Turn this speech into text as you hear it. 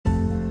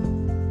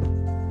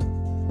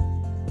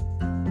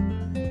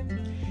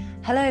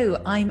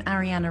Hello, I'm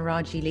Arianna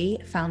Raji Lee,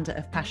 founder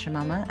of Pasha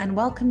Mama, and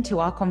welcome to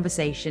our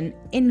conversation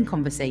in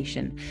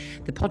Conversation,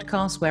 the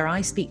podcast where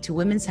I speak to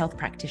women's health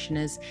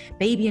practitioners,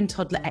 baby and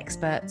toddler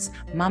experts,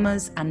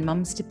 mamas and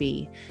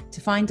mums-to-be, to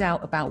find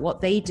out about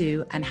what they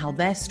do and how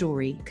their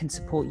story can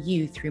support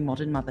you through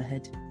modern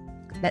motherhood.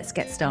 Let's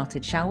get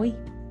started, shall we?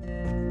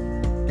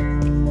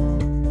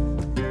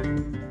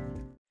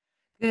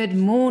 Good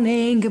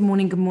morning, good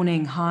morning, good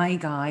morning. Hi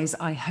guys,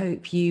 I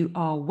hope you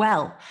are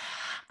well.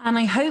 And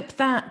I hope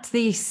that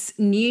this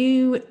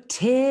new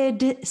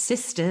tiered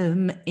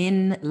system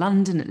in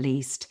London, at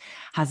least,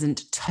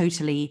 hasn't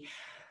totally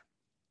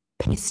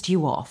pissed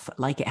you off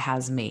like it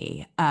has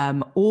me,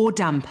 or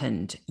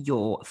dampened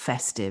your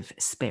festive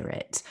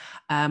spirit.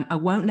 I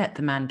won't let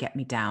the man get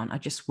me down. I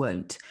just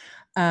won't.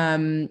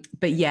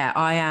 But yeah,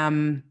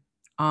 I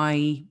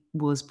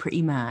was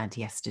pretty mad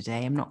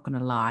yesterday. I'm not going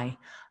to lie.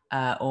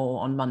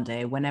 Or on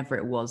Monday, whenever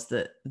it was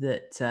that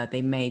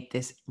they made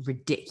this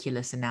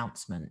ridiculous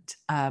announcement.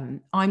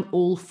 I'm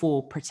all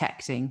for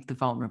protecting the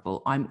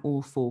vulnerable. I'm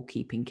all for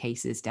keeping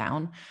cases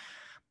down,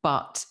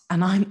 I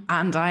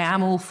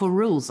am all for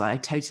rules. I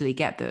totally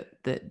get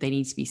that they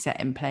need to be set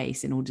in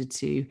place in order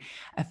to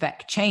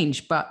affect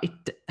change. But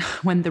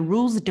when the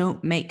rules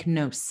don't make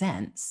no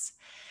sense,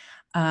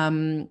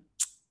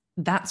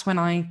 that's when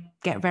I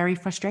get very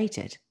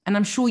frustrated. And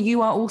I'm sure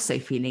you are also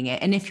feeling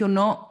it. And if you're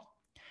not,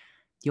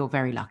 you're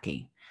very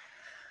lucky.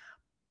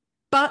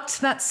 But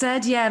that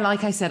said, yeah,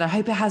 like I said, I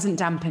hope it hasn't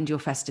dampened your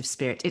festive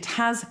spirit. It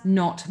has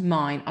not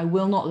mine. I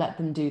will not let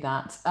them do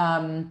that.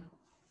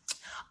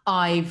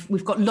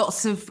 We've got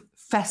lots of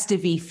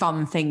festive-y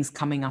fun things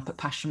coming up at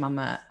Pasha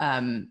Mama.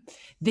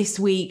 This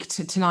week,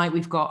 tonight,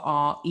 we've got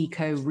our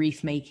eco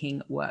wreath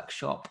making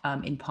workshop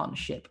in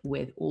partnership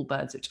with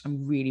Allbirds, which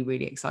I'm really,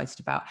 really excited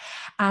about.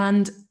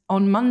 And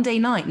on Monday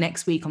night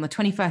next week, on the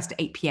 21st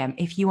at 8 p.m,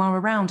 if you are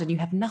around and you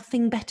have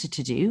nothing better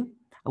to do,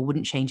 I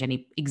wouldn't change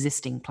any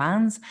existing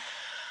plans.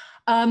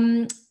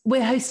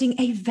 We're hosting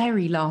a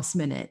very last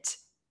minute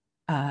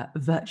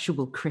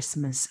virtual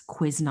Christmas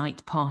quiz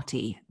night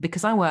party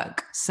because I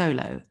work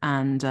solo,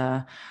 and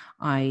a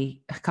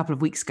couple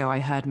of weeks ago I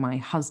heard my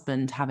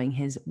husband having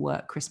his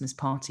work Christmas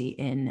party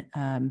in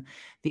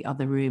the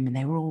other room, and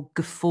they were all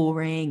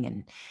guffawing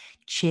and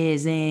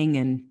cheersing,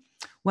 and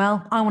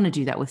well, I want to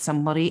do that with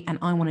somebody, and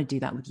I want to do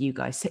that with you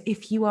guys. So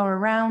if you are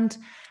around,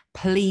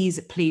 please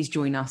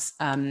join us.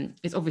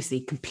 It's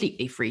obviously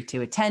completely free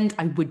to attend.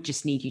 I would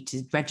just need you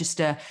to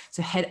register.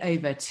 So head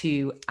over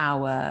to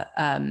our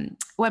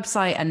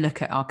website and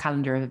look at our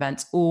calendar of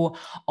events, or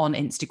on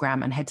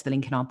Instagram and head to the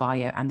link in our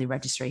bio, and the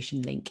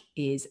registration link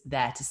is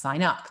there to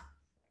sign up.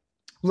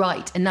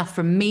 Right, enough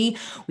from me.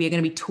 We are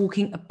going to be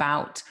talking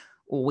about,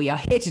 or we are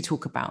here to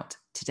talk about,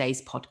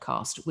 today's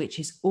podcast, which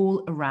is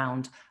all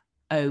around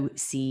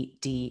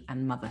OCD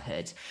and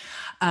motherhood.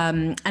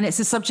 And it's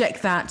a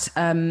subject that,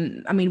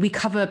 we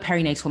cover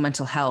perinatal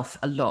mental health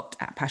a lot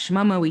at Pasha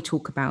Mama. We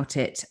talk about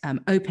it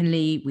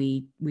openly.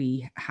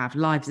 We have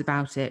lives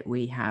about it.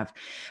 We have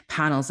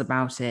panels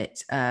about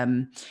it.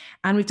 And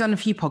we've done a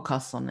few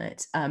podcasts on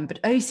it. But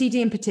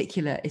OCD in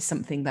particular is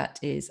something that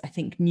is, I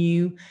think,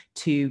 new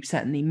to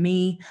certainly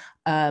me.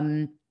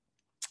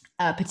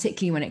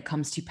 Particularly when it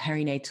comes to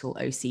perinatal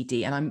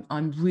OCD. And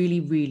I'm really,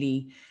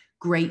 really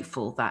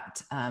grateful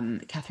that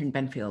Catherine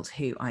Benfield,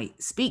 who I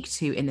speak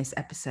to in this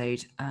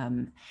episode,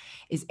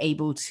 is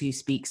able to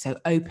speak so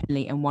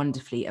openly and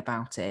wonderfully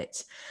about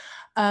it.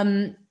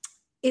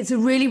 It's a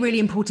really, really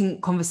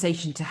important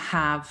conversation to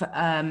have.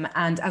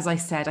 And as I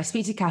said, I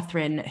speak to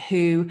Catherine,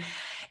 who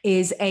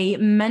is a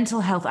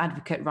mental health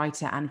advocate,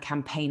 writer, and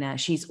campaigner.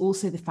 She's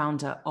also the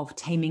founder of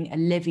Taming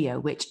Olivia,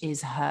 which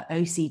is her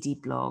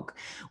OCD blog,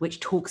 which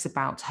talks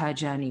about her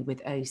journey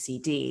with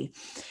OCD.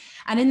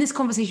 And in this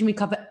conversation, we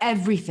cover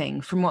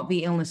everything from what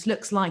the illness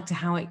looks like to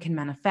how it can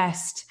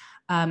manifest,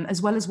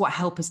 as well as what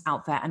help is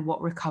out there and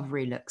what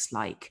recovery looks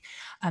like.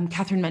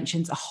 Catherine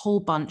mentions a whole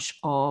bunch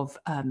of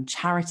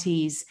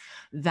charities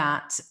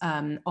that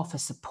offer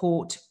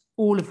support,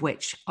 all of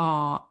which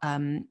are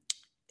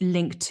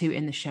linked to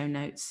in the show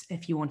notes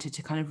if you wanted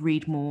to kind of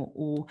read more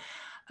or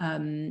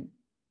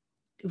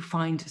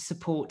find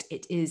support.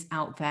 It is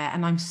out there.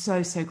 And I'm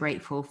so, so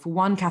grateful for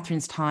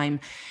Catherine's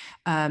time,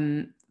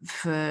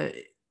 for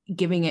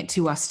giving it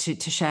to us to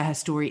share her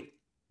story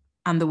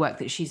and the work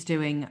that she's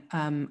doing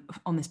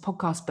on this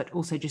podcast, but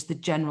also just the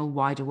general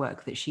wider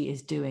work that she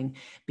is doing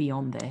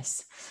beyond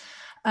this.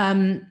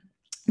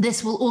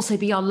 This will also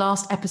be our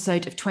last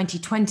episode of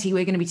 2020.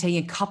 We're going to be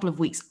taking a couple of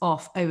weeks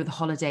off over the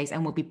holidays,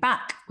 and we'll be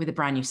back with a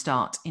brand new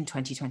start in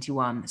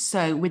 2021.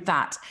 So with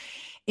that,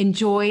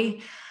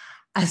 enjoy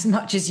as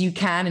much as you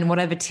can in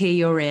whatever tier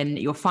you're in,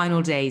 your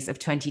final days of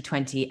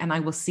 2020, and I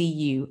will see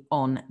you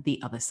on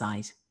the other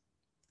side.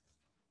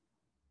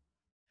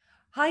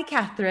 Hi,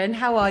 Catherine.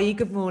 How are you?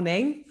 Good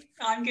morning.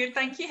 I'm good,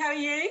 thank you. How are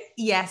you?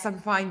 Yes, I'm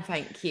fine,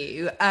 thank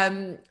you.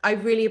 I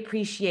really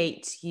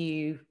appreciate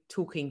you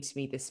talking to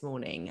me this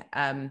morning.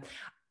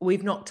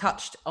 We've not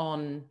touched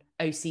on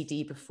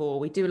OCD before.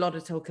 We do a lot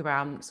of talk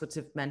around sort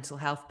of mental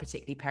health,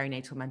 particularly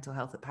perinatal mental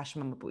health at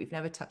Passion Mama, but we've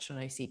never touched on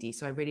OCD.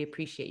 So I really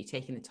appreciate you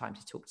taking the time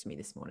to talk to me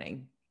this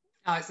morning.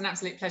 Oh, it's an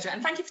absolute pleasure.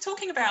 And thank you for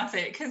talking about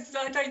it, because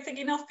I don't think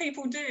enough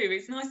people do.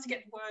 It's nice to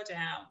get the word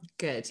out.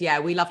 Good. Yeah,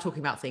 we love talking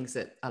about things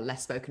that are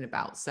less spoken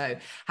about. So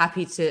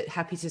happy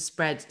to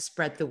spread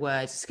the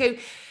word. So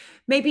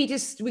maybe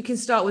just we can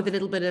start with a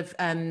little bit of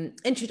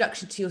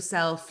introduction to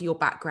yourself, your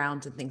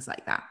background and things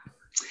like that.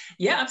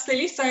 Yeah,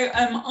 absolutely. So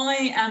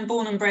I am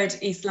born and bred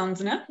East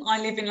Londoner.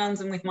 I live in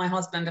London with my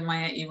husband and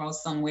my 8-year-old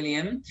son,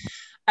 William.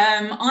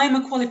 I'm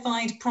a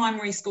qualified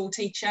primary school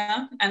teacher,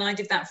 and I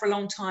did that for a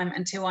long time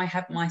until I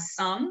had my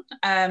son,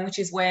 which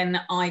is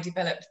when I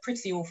developed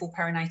pretty awful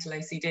perinatal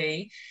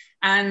OCD.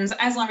 And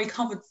as I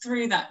recovered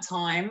through that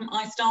time,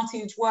 I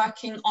started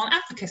working on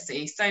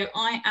advocacy. So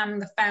I am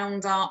the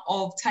founder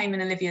of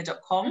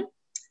tameandolivia.com,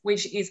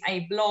 which is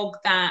a blog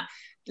that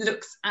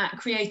looks at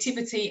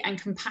creativity and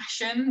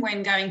compassion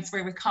when going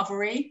through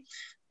recovery.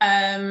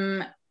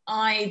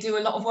 I do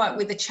a lot of work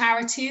with the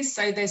charities.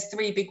 So there's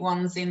 3 big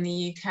ones in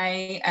the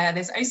UK.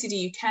 There's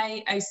OCD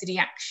UK, OCD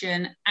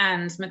Action,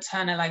 and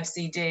Maternal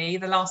OCD.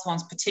 The last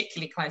one's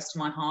particularly close to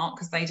my heart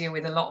because they deal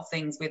with a lot of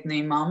things with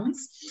new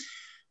mums.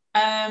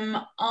 So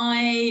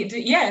I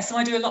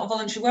do a lot of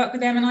voluntary work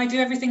with them, and I do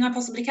everything I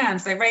possibly can.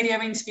 So radio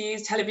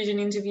interviews, television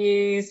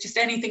interviews, just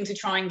anything to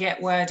try and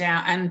get word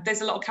out. And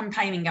there's a lot of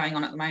campaigning going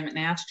on at the moment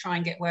now to try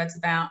and get words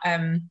about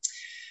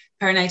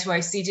perinatal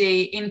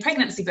OCD in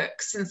pregnancy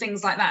books and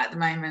things like that at the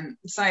moment.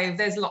 So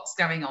there's lots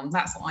going on.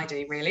 That's what I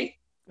do, really.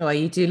 Well,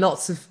 you do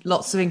lots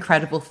of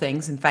incredible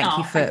things, and thank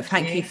you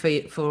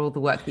for all the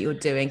work that you're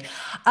doing.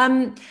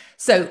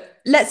 So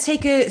let's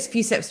take a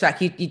few steps back.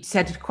 You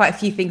said quite a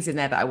few things in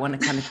there that I want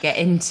to kind of get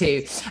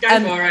into. Go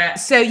for it.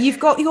 So you've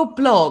got your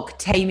blog,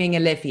 Taming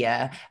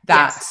Olivia,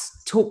 that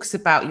talks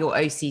about your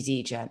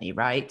OCD journey,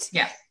 right?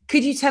 Yeah.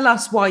 Could you tell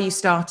us why you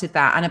started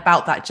that and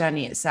about that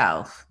journey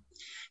itself?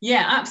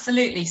 Yeah,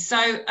 absolutely. So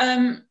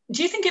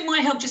do you think it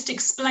might help just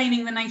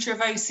explaining the nature of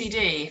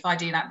OCD if I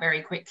do that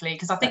very quickly?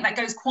 Because I think that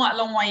goes quite a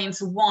long way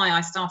into why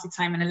I started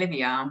Taming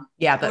Olivia.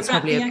 Yeah, that's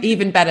probably an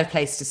even better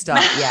place to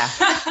start. Yeah.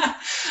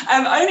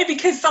 Only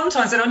because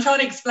sometimes when I'm trying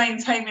to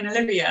explain Taming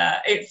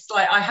Olivia, it's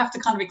like I have to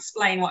kind of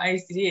explain what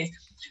OCD is.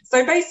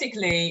 So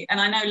basically, and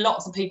I know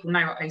lots of people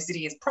know what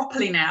OCD is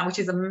properly now, which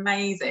is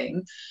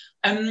amazing.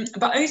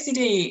 But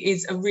OCD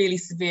is a really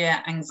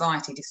severe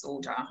anxiety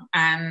disorder,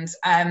 and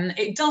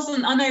it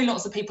doesn't, I know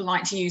lots of people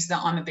like to use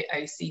that I'm a bit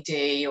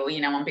OCD, or,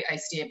 I'm a bit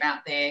OCD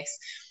about this.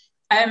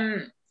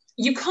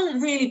 You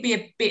can't really be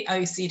a bit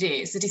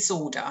OCD. It's a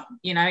disorder,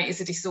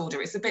 it's a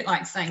disorder. It's a bit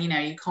like saying,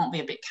 you can't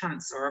be a bit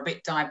cancer or a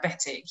bit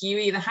diabetic. You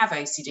either have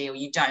OCD or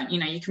you don't.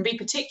 You can be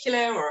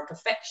particular or a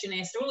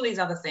perfectionist or all these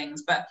other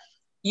things, but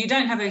you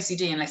don't have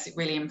OCD unless it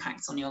really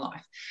impacts on your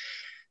life.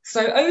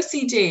 So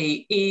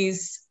OCD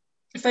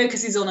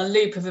focuses on a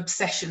loop of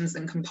obsessions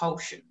and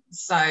compulsions.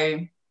 So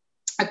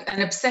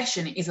an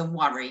obsession is a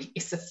worry,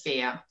 it's a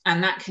fear,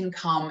 and that can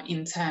come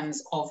in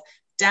terms of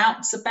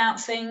doubts about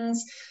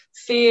things.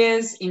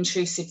 Fears,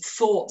 intrusive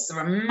thoughts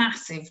are a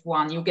massive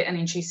one. You'll get an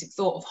intrusive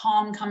thought of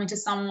harm coming to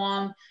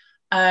someone.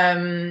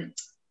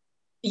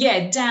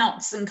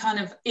 Doubts and kind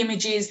of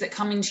images that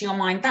come into your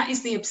mind, that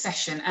is the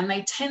obsession, and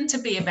they tend to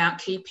be about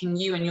keeping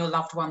you and your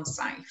loved ones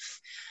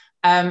safe.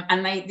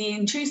 And the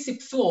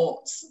intrusive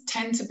thoughts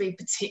tend to be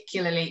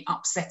particularly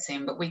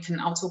upsetting, but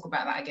I'll talk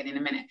about that again in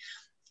a minute.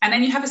 And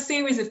then you have a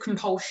series of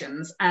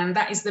compulsions, and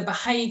that is the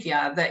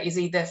behaviour that is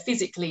either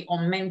physically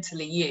or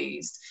mentally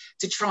used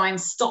to try and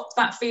stop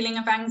that feeling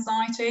of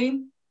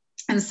anxiety.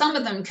 And some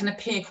of them can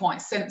appear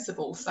quite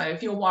sensible. So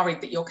if you're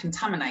worried that you're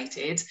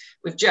contaminated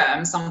with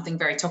germs, something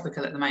very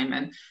topical at the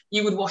moment,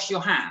 you would wash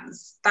your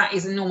hands. That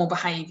is a normal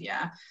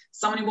behaviour.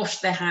 Someone who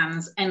washed their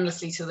hands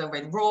endlessly till they're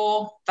red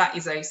raw, that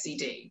is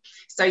OCD.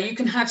 So you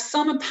can have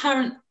some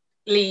apparently,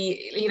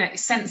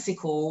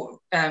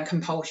 sensical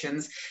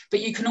compulsions,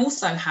 but you can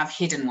also have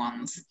hidden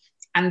ones.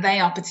 And they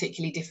are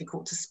particularly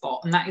difficult to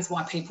spot. And that is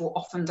why people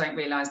often don't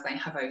realise they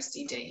have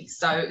OCD.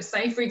 So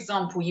say, for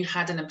example, you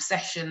had an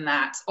obsession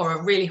or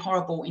a really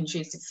horrible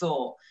intrusive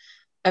thought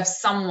of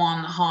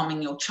someone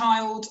harming your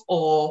child,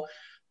 or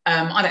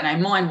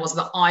mine was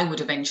that I would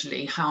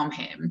eventually harm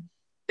him.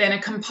 Then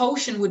a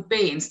compulsion would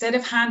be, instead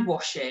of hand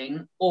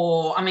washing,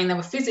 there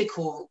were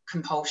physical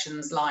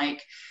compulsions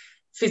like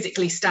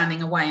physically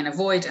standing away and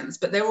avoidance,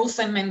 but there are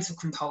also mental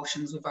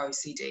compulsions with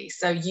OCD.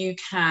 So you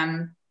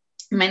can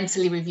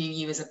mentally review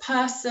you as a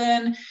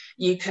person,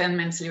 you can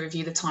mentally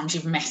review the times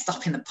you've messed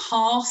up in the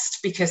past,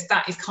 because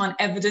that is kind of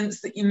evidence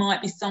that you might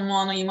be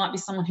someone, or you might be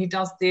someone who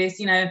does this,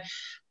 and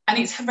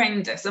it's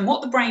horrendous. And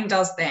what the brain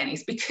does then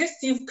is, because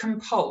you've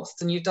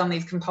compulsed and you've done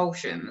these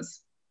compulsions,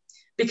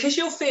 because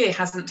your fear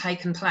hasn't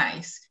taken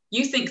place,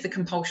 you think the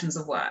compulsions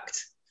have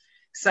worked.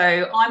 So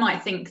I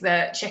might think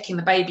that checking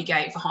the baby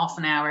gate for half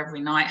an hour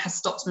every night has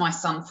stopped my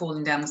son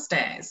falling down the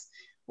stairs,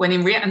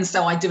 and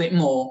so I do it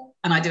more,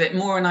 and I do it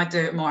more, and I do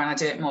it more, and I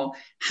do it more.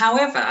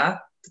 However,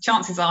 the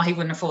chances are he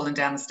wouldn't have fallen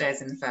down the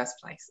stairs in the first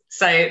place.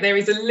 So there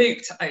is a loop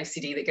to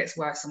OCD that gets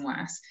worse and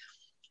worse.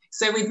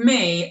 So with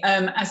me,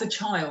 as a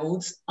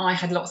child, I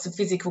had lots of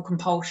physical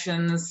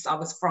compulsions. I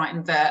was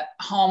frightened that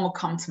harm would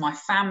come to my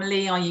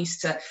family. I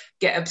used to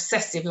get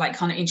obsessive, like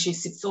kind of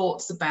intrusive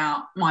thoughts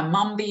about my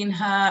mum being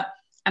hurt.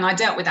 And I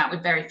dealt with that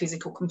with very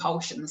physical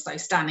compulsions. So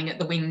standing at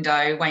the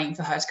window, waiting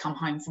for her to come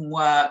home from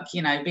work,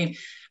 you know, being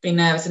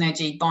nervous and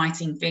edgy,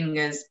 biting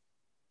fingers,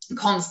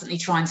 constantly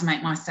trying to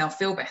make myself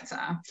feel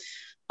better.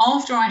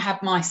 After I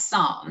had my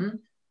son,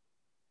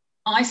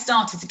 I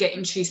started to get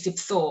intrusive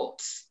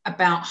thoughts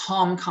about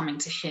harm coming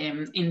to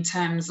him in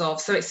terms of,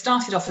 so it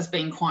started off as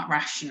being quite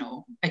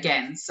rational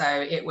again. So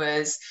it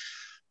was,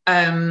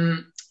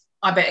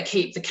 I better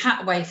keep the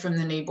cat away from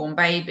the newborn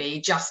baby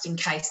just in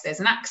case there's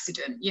an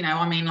accident. You know,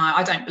 I mean, like,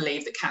 I don't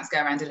believe that cats go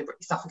around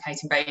deliberately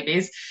suffocating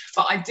babies,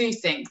 but I do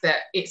think that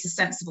it's a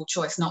sensible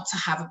choice not to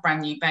have a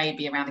brand new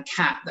baby around a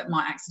cat that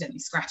might accidentally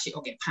scratch it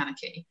or get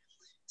panicky.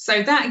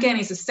 So that again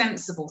is a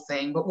sensible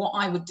thing. But what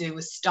I would do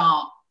was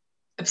start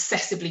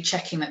obsessively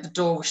checking that the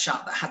door was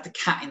shut, that had the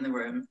cat in the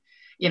room,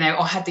 you know,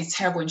 or had these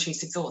terrible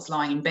intrusive thoughts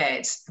lying in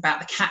bed about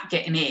the cat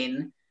getting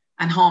in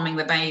and harming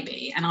the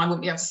baby, and I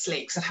wouldn't be able to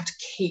sleep because I'd have to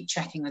keep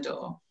checking the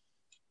door.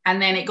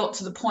 And then it got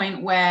to the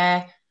point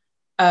where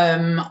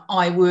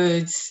I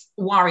would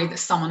worry that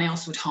someone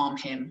else would harm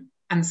him.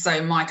 And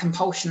so my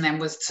compulsion then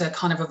was to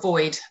kind of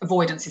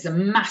avoidance is a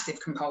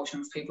massive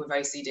compulsion for people with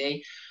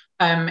OCD.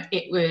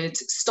 It would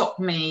stop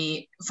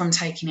me from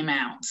taking him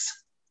out.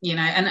 You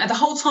know, and the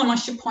whole time I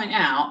should point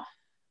out,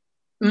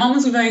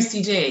 mums with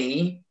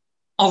OCD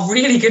are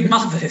really good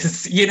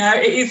mothers. You know,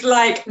 it is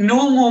like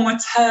normal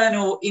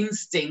maternal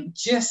instinct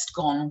just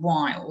gone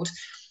wild.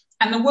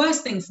 And the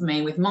worst thing for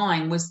me with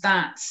mine was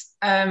that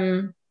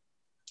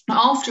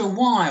after a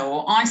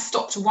while, I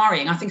stopped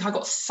worrying. I think I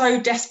got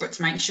so desperate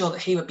to make sure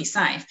that he would be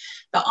safe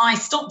that I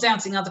stopped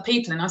doubting other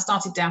people and I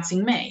started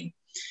doubting me.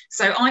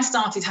 So I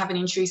started having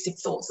intrusive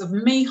thoughts of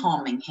me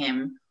harming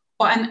him.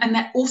 And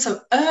that also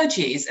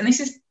urges, and this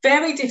is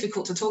very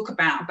difficult to talk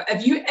about, but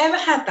have you ever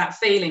had that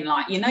feeling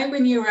like, you know,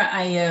 when you're at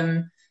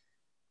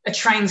a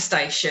train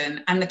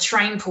station and the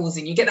train pulls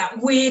in, you get that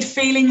weird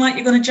feeling like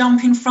you're going to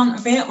jump in front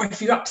of it, or if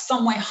you're up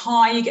somewhere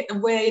high, you get the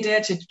weird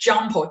urge to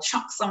jump or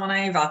chuck someone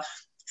over.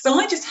 So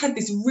I just had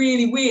this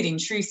really weird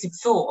intrusive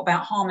thought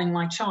about harming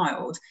my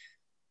child.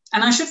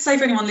 And I should say,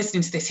 for anyone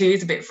listening to this who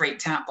is a bit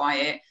freaked out by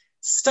it,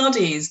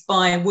 studies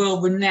by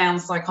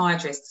world-renowned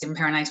psychiatrists in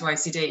perinatal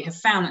OCD have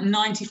found that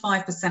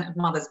 95% of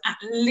mothers, at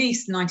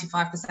least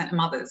 95% of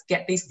mothers,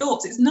 get these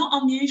thoughts. It's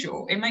not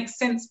unusual. It makes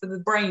sense for the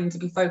brain to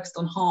be focused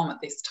on harm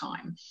at this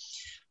time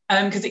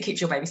because it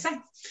keeps your baby safe.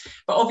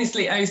 But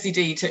obviously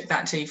OCD took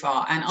that too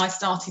far, and I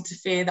started to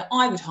fear that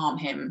I would harm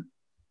him.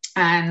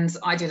 And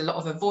I did a lot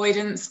of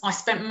avoidance. I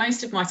spent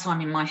most of my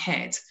time in my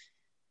head.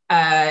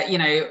 You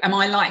know, am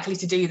I likely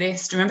to do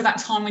this? Do you remember that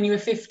time when you were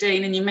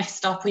 15 and you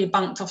messed up or you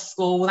bunked off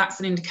school? Well, that's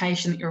an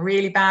indication that you're a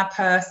really bad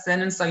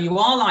person. And so you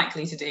are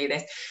likely to do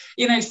this.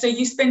 You know, so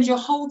you spend your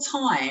whole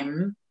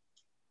time,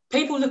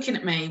 people looking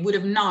at me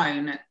wouldn't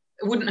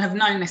have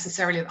known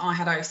necessarily that I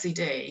had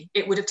OCD.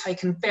 It would have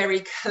taken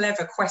very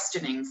clever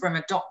questioning from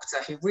a doctor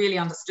who really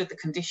understood the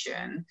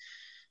condition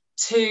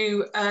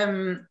to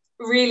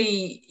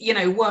really, you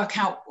know, work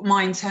out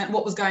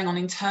what was going on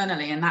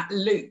internally in that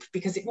loop,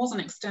 because it wasn't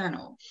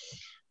external.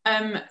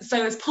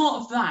 So as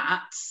part of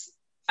that,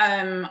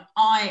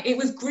 it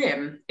was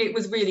grim. It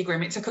was really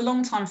grim. It took a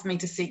long time for me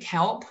to seek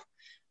help.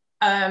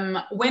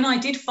 When I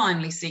did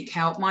finally seek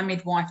help, my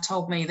midwife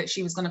told me that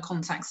she was going to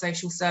contact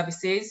social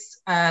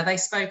services. They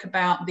spoke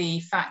about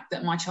the fact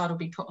that my child would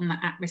be put on the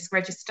at-risk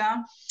register.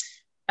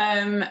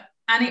 And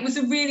it was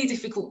a really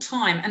difficult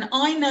time. And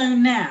I know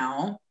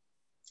now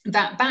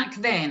that back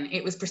then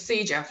it was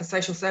procedure for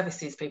social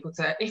services people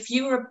to, if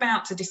you were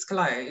about to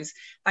disclose,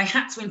 they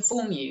had to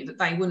inform you that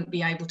they wouldn't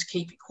be able to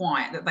keep it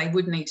quiet, that they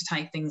would need to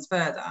take things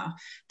further.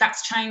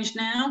 That's changed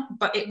now,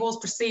 but it was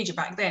procedure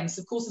back then.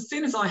 So of course, as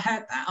soon as I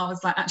heard that, I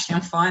was like, actually,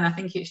 I'm fine. I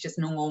think it's just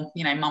normal,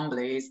 you know, mum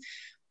blues.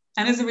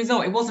 And as a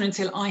result, it wasn't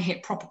until I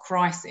hit proper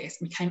crisis,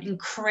 became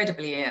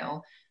incredibly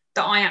ill,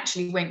 that I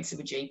actually went to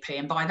a GP.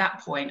 And by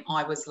that point,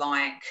 I was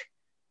like,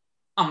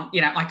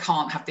 you know, I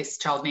can't have this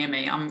child near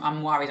me.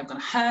 I'm worried I'm going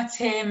to hurt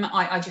him.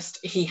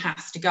 He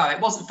has to go. It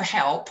wasn't for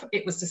help.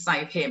 It was to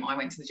save him. I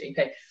went to the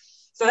GP.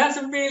 So that's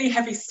a really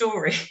heavy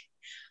story.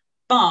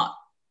 But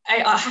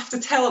I have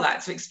to tell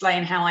that to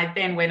explain how I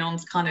then went on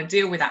to kind of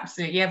deal with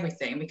absolutely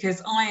everything,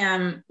 because I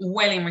am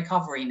well in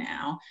recovery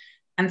now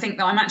and think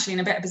that I'm actually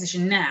in a better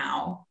position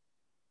now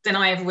than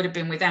I ever would have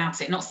been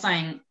without it. Not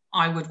saying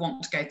I would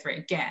want to go through it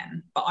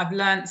again, but I've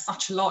learned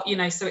such a lot, you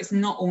know, so it's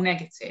not all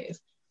negative.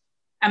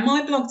 And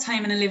my blog,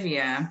 Tame and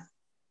Olivia,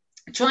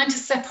 trying to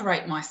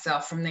separate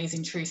myself from these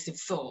intrusive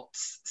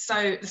thoughts.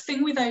 So the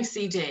thing with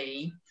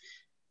OCD,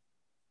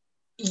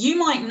 you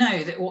might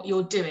know that what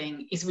you're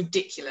doing is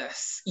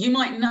ridiculous. You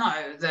might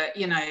know that,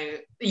 you know,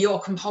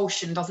 your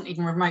compulsion doesn't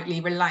even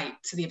remotely relate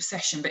to the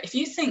obsession. But if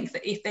you think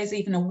that if there's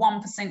even a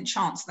 1%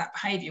 chance that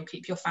behaviour will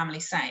keep your family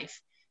safe,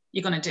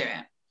 you're going to do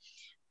it.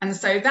 And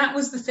so that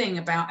was the thing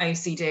about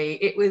OCD.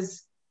 It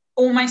was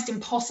almost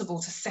impossible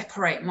to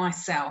separate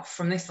myself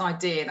from this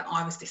idea that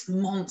I was this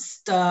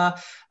monster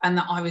and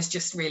that I was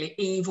just really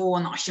evil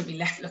and that I shouldn't be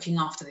left looking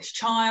after this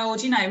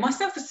child. You know, my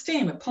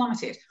self-esteem had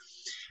plummeted.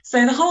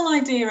 So the whole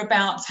idea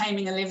about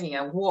Taming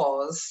Olivia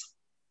was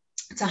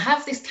to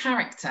have this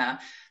character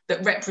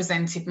that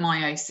represented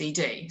my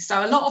OCD.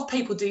 So a lot of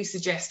people do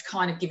suggest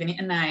kind of giving it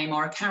a name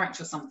or a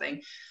character or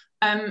something.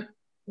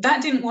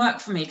 That didn't work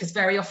for me because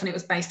very often it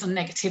was based on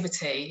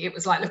negativity. It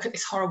was like, look at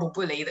this horrible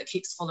bully that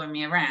keeps following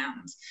me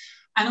around.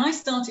 And I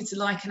started to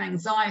liken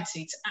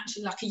anxiety to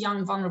actually like a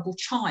young vulnerable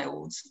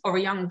child or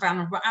a young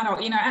vulnerable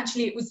adult. You know,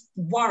 actually it was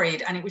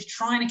worried and it was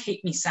trying to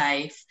keep me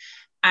safe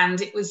and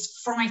it was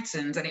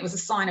frightened and it was a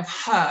sign of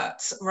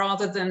hurt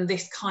rather than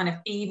this kind of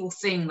evil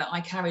thing that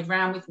I carried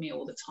around with me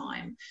all the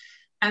time.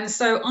 And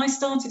so I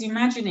started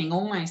imagining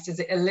almost as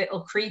a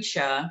little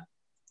creature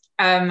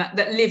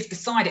that lived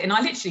beside it. And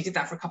I literally did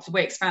that for a couple of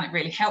weeks, found it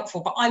really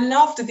helpful. But I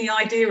loved the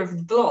idea of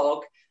the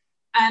blog.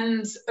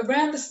 And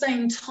around the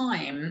same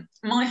time,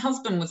 my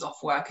husband was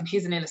off work and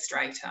he's an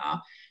illustrator.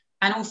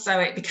 And also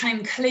it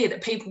became clear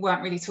that people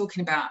weren't really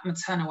talking about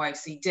maternal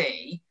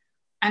OCD.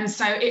 And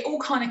so it all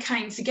kind of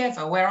came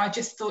together where I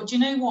just thought, do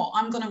you know what?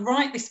 I'm going to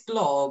write this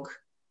blog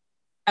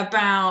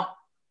about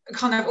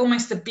kind of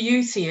almost the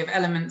beauty of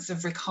elements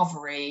of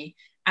recovery.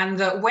 And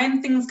that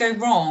when things go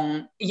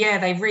wrong, yeah,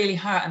 they really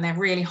hurt and they're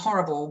really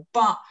horrible,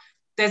 but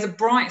there's a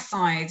bright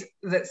side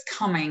that's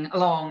coming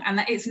along and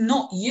that it's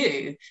not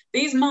you.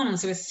 These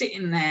mums who are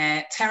sitting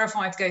there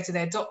terrified to go to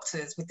their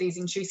doctors with these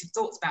intrusive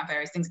thoughts about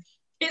various things,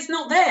 it's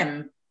not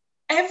them.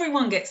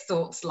 Everyone gets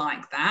thoughts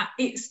like that.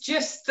 It's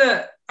just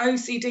that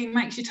OCD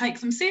makes you take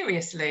them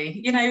seriously.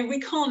 You know,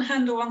 we can't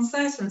handle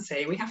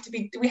uncertainty. We have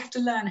to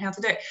learn how to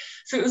do it.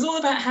 So it was all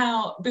about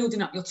how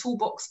building up your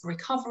toolbox for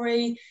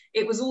recovery.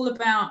 It was all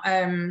about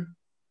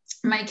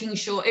making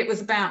sure it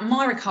was about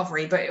my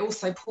recovery, but it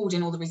also pulled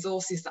in all the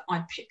resources that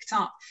I picked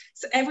up.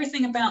 So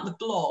everything about the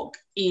blog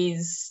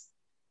is,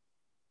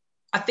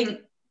 I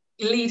think,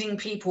 leading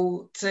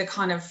people to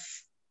kind of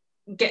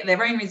get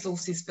their own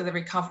resources for the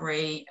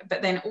recovery,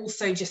 but then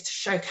also just to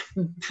show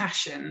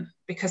compassion,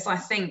 because I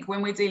think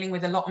when we're dealing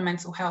with a lot of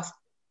mental health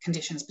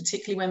conditions,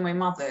 particularly when we're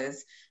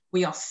mothers,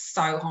 we are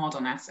so hard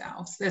on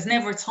ourselves. There's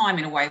never a time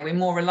in a way we're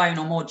more alone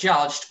or more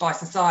judged by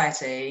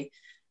society.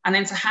 And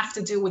then to have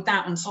to deal with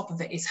that on top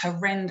of it is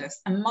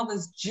horrendous. And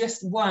mothers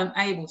just weren't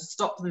able to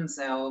stop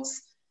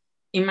themselves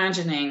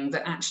imagining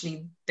that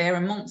actually there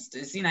are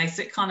monsters, you know,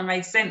 so it kind of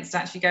made sense to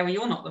actually go, well,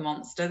 you're not the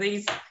monster.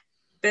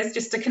 There's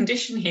just a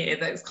condition here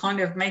that's kind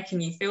of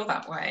making you feel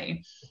that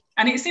way.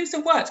 And it seems to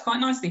have worked quite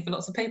nicely for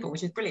lots of people,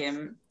 which is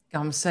brilliant.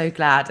 I'm so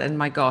glad. And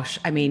my gosh,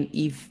 I mean,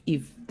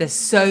 there's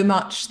so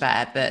much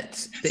there that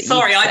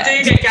Sorry, I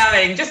do get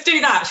going. Just do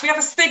that. Should we have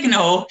a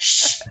signal?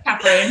 Shh,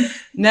 Catherine.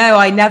 No,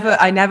 I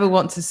never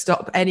want to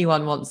stop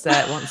anyone once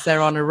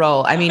they're on a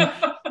roll. I mean,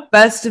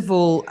 first of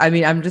all, I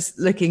mean, I'm just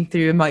looking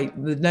through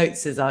the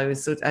notes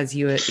as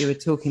you were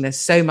talking. There's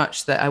so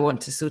much that I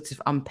want to sort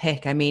of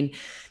unpick. I mean,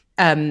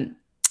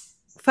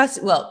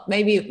 first, well,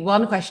 maybe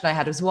one question I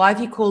had was, why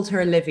have you called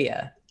her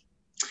Olivia?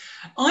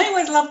 I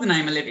always loved the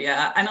name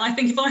Olivia, and I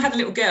think if I had a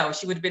little girl,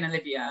 she would have been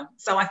Olivia.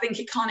 So I think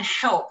it kind of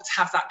helped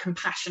have that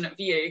compassionate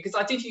view, because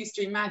I did used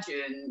to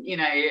imagine, you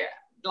know,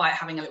 like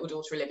having a little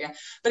daughter Olivia,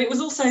 but it was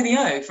also the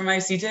O from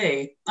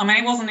OCD. I mean,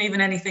 it wasn't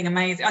even anything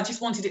amazing. I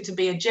just wanted it to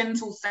be a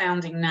gentle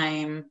sounding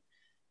name.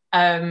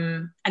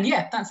 And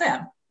yeah, that's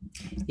it.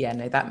 Yeah,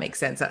 no, that makes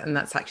sense. And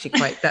that's actually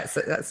quite,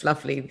 that's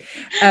lovely.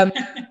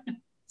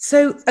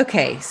 So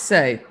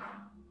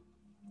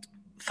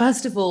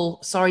first of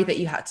all, sorry that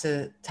you had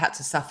to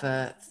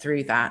suffer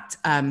through that.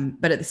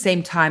 But at the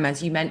same time,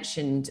 as you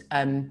mentioned,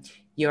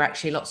 you're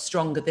actually a lot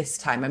stronger this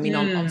time. I mean,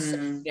 you know,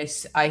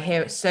 I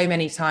hear it so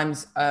many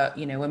times,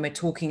 you know, when we're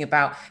talking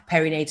about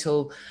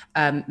perinatal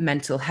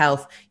mental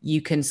health,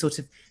 you can sort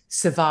of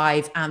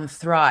survive and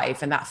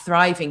thrive. And that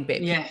thriving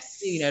bit, yes,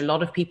 you know, a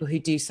lot of people who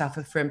do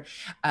suffer from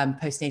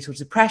postnatal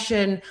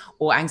depression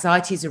or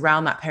anxieties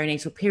around that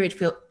perinatal period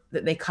feel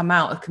that they come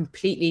out a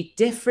completely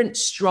different,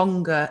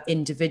 stronger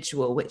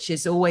individual, which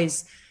is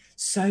always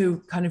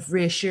so kind of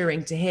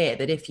reassuring to hear,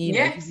 that if you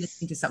know, if you're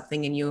listening to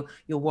something and you're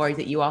worried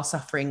that you are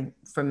suffering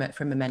from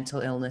a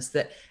mental illness,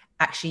 that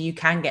actually you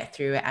can get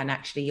through it and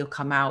actually you'll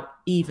come out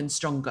even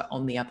stronger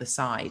on the other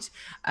side.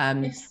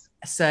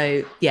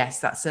 So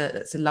yes, that's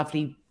a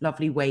lovely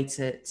way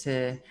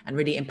to and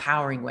really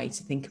empowering way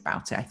to think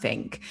about it, I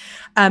think.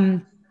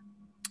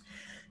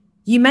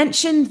 You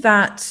mentioned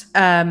that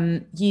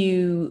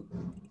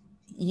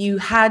you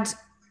had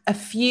a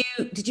few,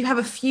 did you have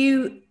a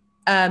few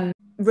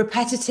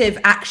repetitive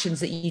actions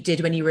that you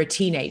did when you were a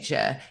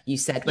teenager, you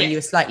said, when you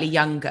were slightly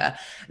younger,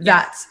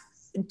 that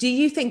do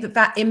you think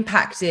that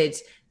impacted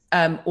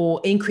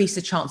or increased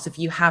the chance of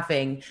you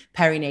having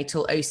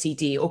perinatal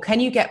OCD, or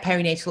can you get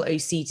perinatal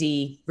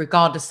OCD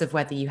regardless of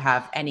whether you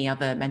have any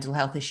other mental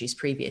health issues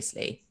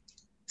previously?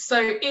 So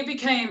it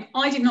became,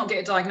 I did not get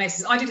a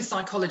diagnosis. I did a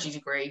psychology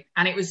degree.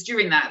 And it was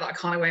during that I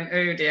kind of went,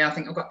 oh dear, I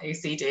think I've got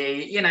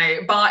OCD, you know,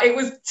 but it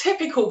was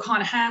typical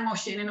kind of hand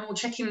washing and all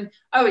checking.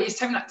 Oh, it used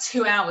to take me like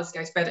 2 hours to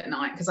go to bed at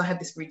night because I had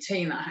this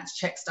routine that I had to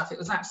check stuff. It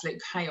was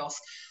absolute chaos,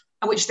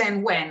 which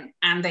then went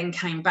and then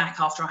came back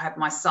after I had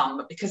my son.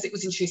 But because it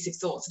was intrusive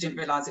thoughts, I didn't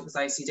realize it was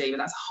OCD, but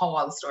that's a whole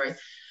other story.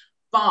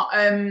 But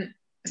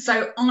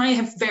so I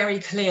have very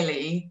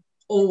clearly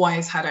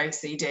always had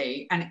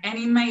OCD, and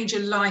any major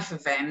life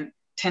event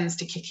tends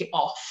to kick it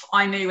off.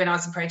 I knew when I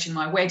was approaching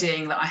my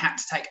wedding that I had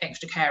to take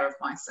extra care of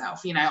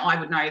myself. You know, I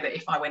would know that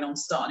if I went on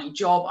to start a new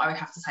job, I would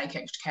have to take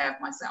extra care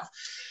of myself.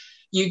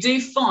 You do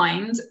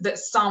find that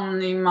some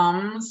new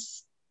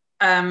mums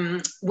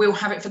will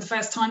have it for the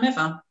first time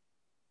ever.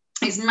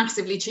 It's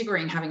massively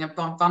triggering having a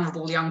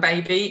vulnerable young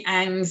baby,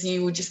 and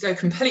you will just go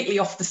completely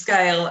off the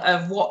scale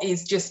of what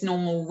is just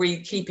normal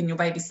keeping your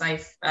baby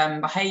safe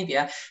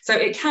behaviour. So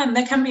there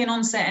can be an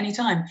onset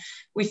anytime.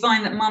 We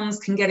find that mums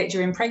can get it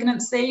during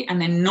pregnancy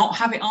and then not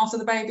have it after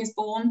the baby's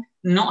born,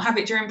 not have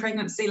it during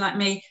pregnancy like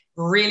me,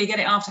 really get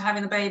it after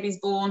having the baby's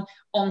born,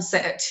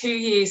 onset at 2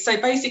 years. So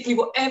basically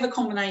whatever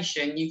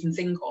combination you can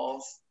think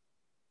of,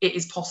 it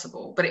is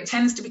possible, but it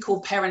tends to be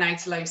called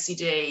perinatal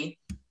OCD.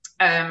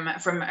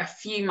 From a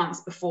few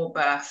months before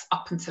birth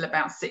up until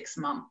about 6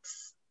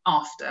 months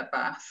after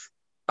birth.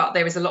 But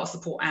there is a lot of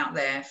support out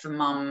there for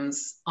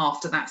mums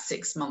after that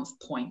 6 month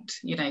point,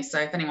 you know, so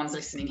if anyone's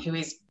listening who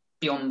is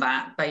beyond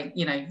that, they,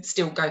 you know,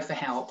 still go for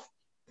help.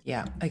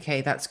 Yeah.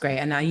 Okay. That's great.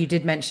 And now you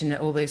did mention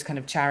all those kind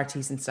of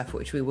charities and stuff,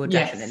 which we will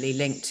definitely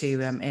link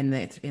to in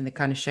the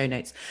kind of show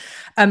notes.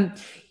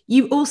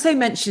 You also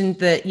mentioned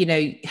that, you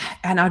know,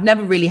 and I've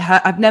never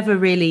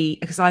really,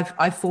 because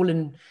I've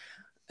fallen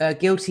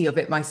guilty of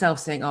it myself,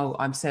 saying, oh,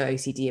 I'm so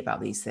OCD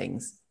about these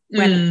things,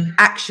 when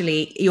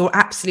actually you're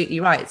absolutely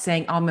right,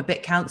 saying I'm a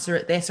bit cancer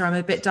at this or I'm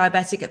a bit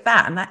diabetic at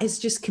that, and that is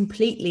just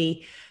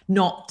completely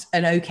not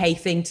an okay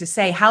thing to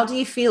say. How do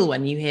you feel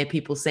when you hear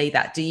people say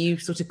that? Do you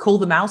sort of call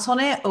them out on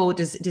it, or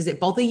does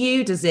it bother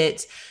you? Does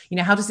it, you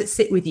know, how does it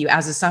sit with you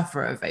as a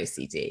sufferer of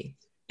OCD?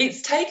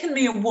 It's taken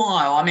me a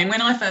while. I mean,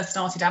 when I first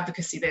started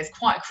advocacy, there's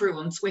quite a crew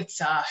on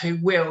Twitter who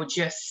will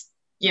just,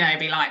 you know,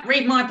 be like,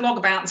 read my blog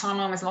about the time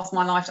I almost lost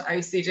my life to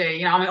OCD.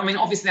 You know, I mean,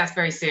 obviously that's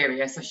very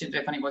serious. I shouldn't do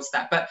a funny voice to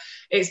that. But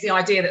it's the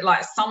idea that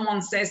like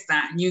someone says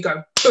that and you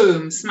go,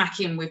 boom, smack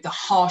in with the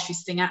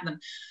harshest thing at them.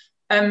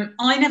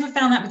 I never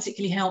found that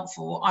particularly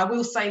helpful. I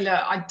will say, look,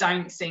 I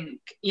don't think,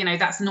 you know,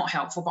 that's not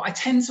helpful, but I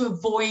tend to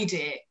avoid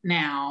it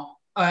now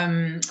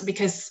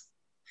because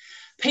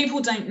people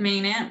don't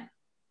mean it.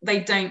 They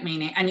don't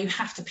mean it. And you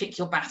have to pick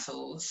your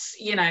battles.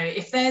 You know,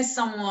 if there's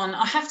someone,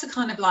 I have to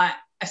kind of like,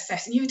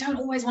 assess, and you don't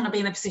always want to be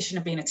in a position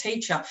of being a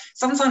teacher.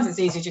 Sometimes it's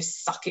easier to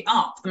just suck it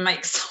up and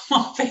make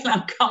someone feel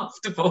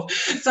uncomfortable.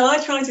 So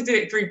I try to do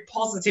it through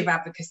positive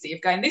advocacy of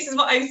going, this is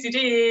what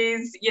OCD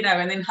is, you know,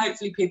 and then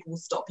hopefully people will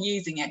stop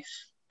using it.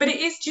 But it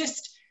is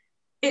just,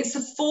 it's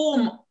a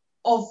form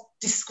of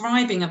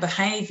describing a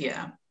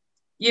behaviour,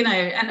 you know,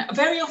 and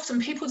very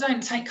often people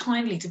don't take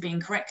kindly to being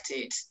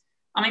corrected.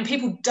 I mean,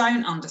 people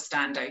don't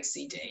understand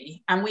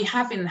OCD, and we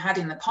have had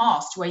in the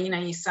past where, you know,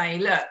 you say,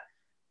 look,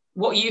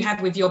 what you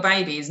had with your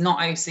baby is not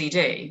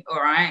OCD, all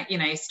right? You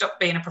know, stop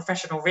being a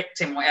professional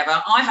victim,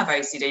 whatever. I have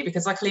OCD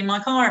because I clean my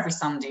car every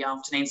Sunday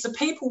afternoon. So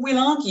people will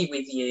argue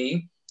with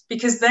you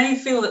because they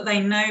feel that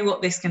they know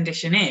what this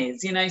condition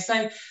is, you know?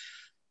 So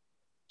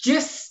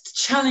just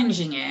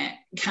challenging it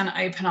can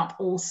open up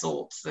all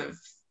sorts of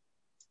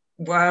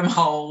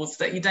wormholes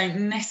that you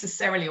don't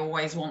necessarily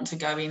always want to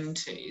go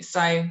into.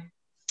 So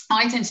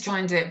I tend to try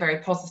and do it very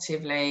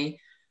positively.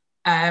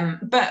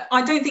 But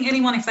I don't think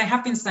anyone, if they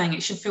have been saying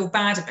it, should feel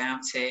bad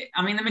about it.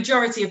 I mean, the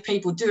majority of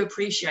people do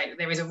appreciate that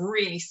there is a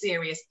really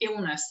serious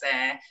illness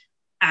there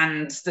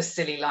and the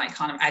silly like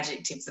kind of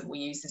adjectives that we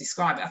use to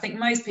describe it. I think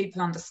most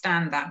people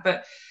understand that,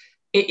 but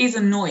it is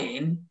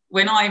annoying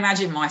when I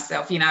imagine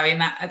myself, you know,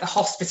 at the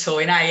hospital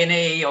in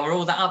A&E or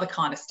all that other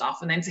kind of stuff,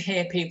 and then to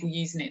hear people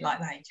using it like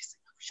that, you just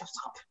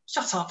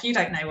shut up, you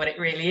don't know what it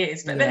really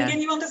is. But then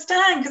again, you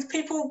understand because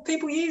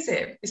people use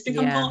it. It's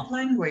become part of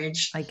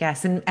language, I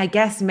guess. And I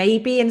guess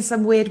maybe in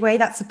some weird way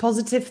that's a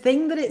positive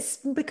thing, that it's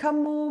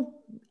become more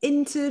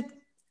into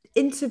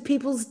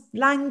people's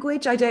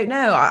language. I don't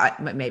know.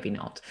 Maybe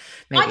not.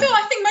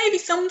 I think maybe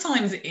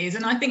sometimes it is.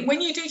 And I think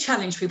when you do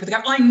challenge people, they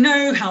go, I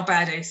know how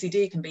bad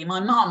OCD can be. My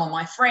mum or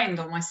my friend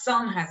or my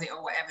son has it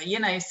or whatever,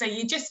 you know. So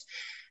you just,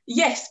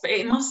 yes, but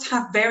it must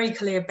have very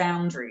clear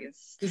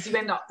boundaries, because you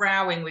end up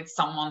rowing with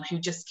someone who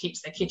just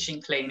keeps their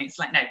kitchen clean. It's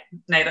like,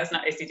 no, that's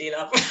not OCD,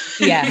 love.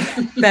 Yeah,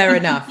 fair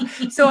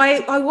enough. So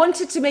I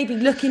wanted to maybe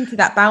look into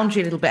that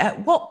boundary a little bit.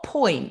 At what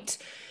point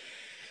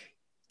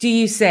do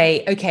you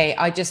say, okay,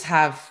 I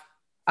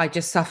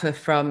just suffer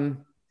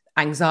from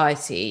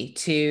anxiety,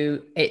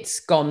 to it's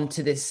gone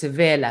to this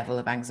severe level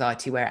of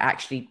anxiety where it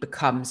actually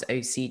becomes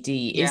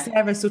OCD? Is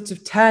there a sort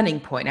of turning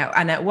point?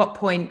 And at what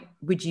point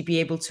would you be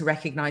able to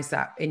recognize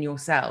that in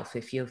yourself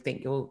if you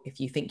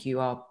think you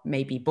are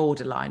maybe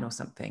borderline or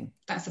something?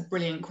 That's a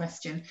brilliant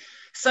question.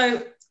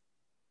 So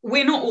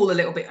we're not all a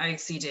little bit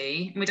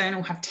OCD. We don't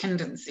all have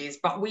tendencies,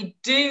 but we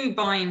do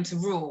buy into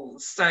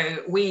rules.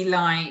 So we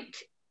like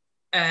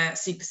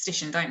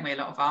superstition, don't we? A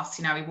lot of us,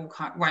 you know,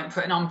 won't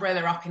put an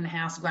umbrella up in the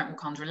house, we won't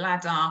walk under a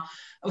ladder.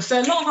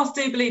 So a lot of us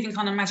do believe in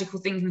kind of magical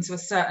thinking to a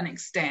certain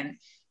extent.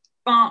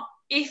 But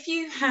if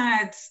you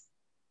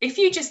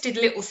just did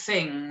little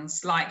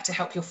things like to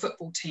help your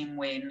football team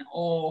win,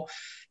 or,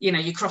 you know,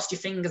 you crossed your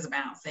fingers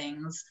about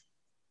things,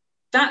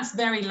 that's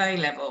very low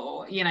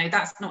level. You know,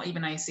 that's not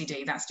even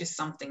OCD. That's just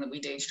something that we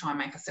do to try and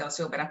make ourselves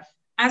feel better.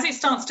 As it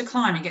starts to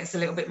climb, it gets a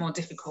little bit more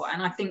difficult.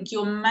 And I think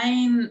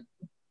the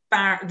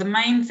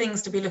main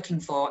things to be looking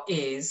for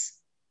is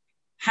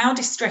how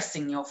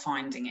distressing you're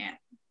finding it.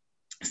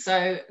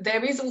 So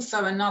there is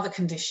also another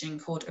condition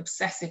called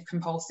obsessive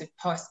compulsive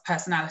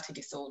personality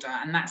disorder,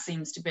 and that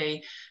seems to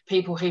be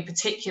people who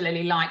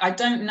particularly like, I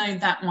don't know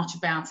that much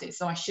about it,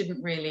 so I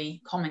shouldn't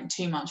really comment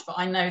too much, but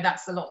I know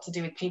that's a lot to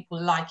do with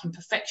people liking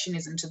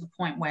perfectionism to the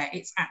point where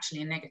it's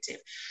actually a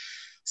negative.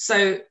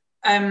 So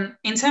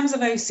in terms of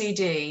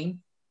OCD,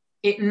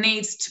 it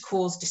needs to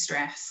cause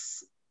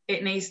distress.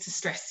 It needs to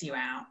stress you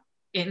out.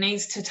 It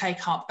needs to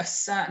take up a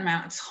certain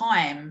amount of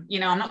time. You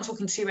know, I'm not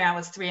talking 2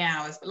 hours, 3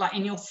 hours, but like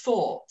in your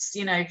thoughts,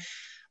 you know,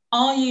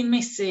 are you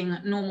missing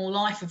normal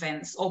life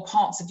events or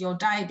parts of your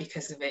day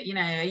because of it? You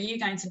know, are you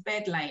going to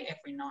bed late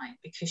every night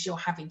because you're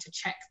having to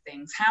check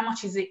things? How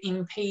much is it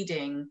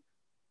impeding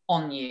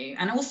on you?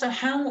 And also,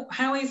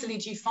 how easily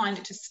do you find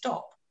it to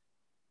stop?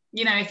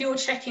 You know, if you're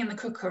checking the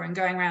cooker and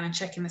going around and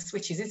checking the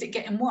switches, is it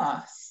getting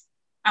worse?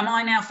 Am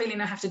I now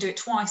feeling I have to do it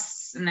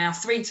twice and now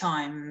 3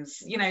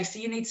 times? You know, so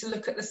you need to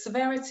look at the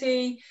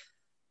severity,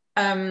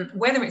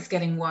 whether it's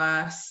getting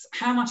worse,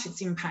 how much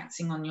it's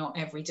impacting on your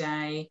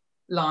everyday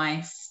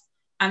life.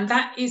 And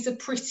that is a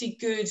pretty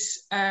good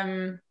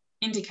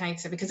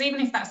indicator, because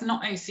even if that's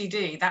not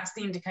OCD, that's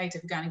the indicator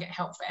for going to get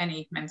help for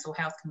any mental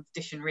health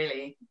condition,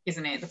 really,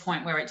 isn't it? The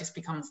point where it just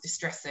becomes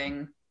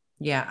distressing.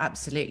 Yeah,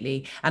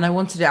 absolutely. And I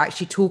wanted to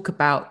actually talk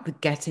about the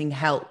getting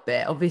help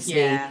bit. Obviously,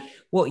 yeah.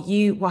 what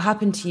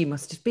happened to you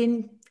must have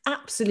been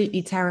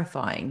absolutely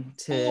terrifying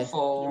to,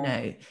 Awful. you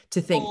know, to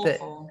think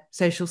Awful. that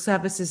social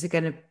services are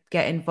going to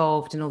get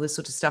involved and all this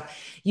sort of stuff.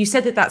 You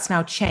said that that's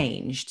now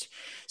changed.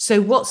 So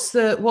what's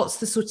the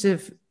sort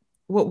of,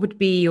 what would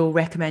be your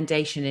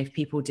recommendation if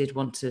people did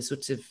want to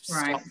sort of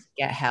stop,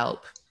 get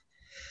help?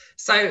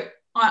 So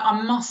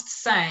I must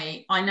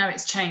say, I know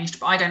it's changed,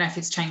 but I don't know if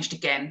it's changed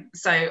again.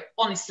 So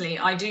honestly,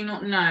 I do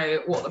not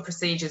know what the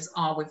procedures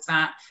are with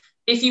that.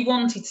 If you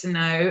wanted to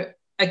know,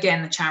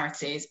 again, the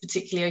charities,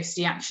 particularly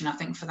OCD Action, I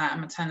think for that,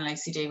 and maternal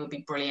OCD would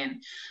be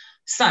brilliant.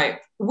 So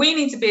we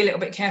need to be a little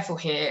bit careful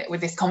here with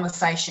this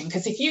conversation,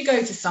 because if you go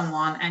to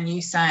someone and you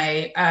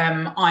say,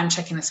 I'm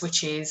checking the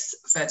switches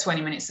for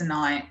 20 minutes a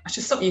night, I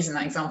should stop using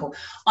that example.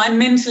 I'm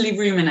mentally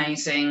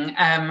ruminating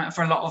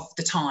for a lot of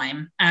the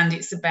time. And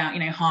it's about, you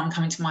know, harm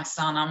coming to my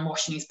son, I'm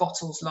washing his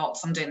bottles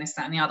lots, I'm doing this,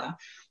 that, and the other.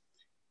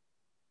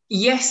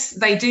 Yes,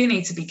 they do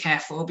need to be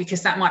careful,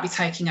 because that might be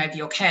taking over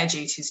your care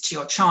duties to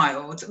your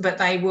child, but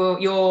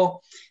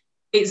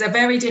it's a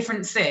very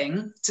different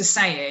thing to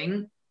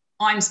saying,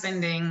 I'm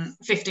spending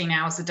 15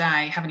 hours a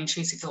day having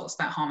intrusive thoughts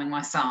about harming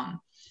my son.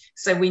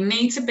 So we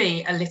need to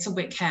be a little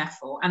bit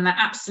careful. And that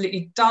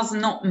absolutely does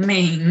not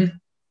mean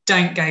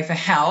don't go for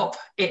help.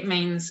 It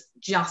means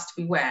just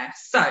beware.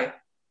 So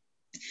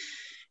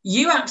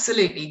you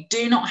absolutely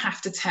do not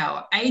have to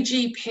tell a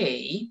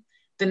GP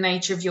the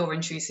nature of your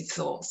intrusive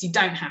thoughts. You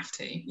don't have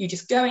to. You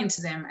just go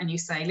into them and you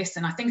say,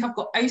 listen, I think I've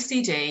got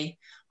OCD.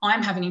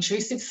 I'm having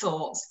intrusive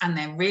thoughts and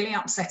they're really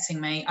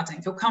upsetting me. I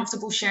don't feel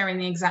comfortable sharing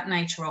the exact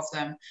nature of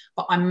them,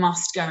 but I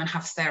must go and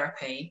have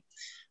therapy.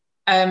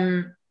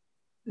 You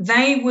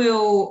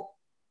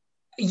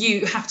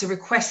have to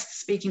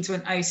request speaking to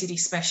an OCD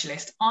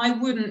specialist. I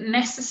wouldn't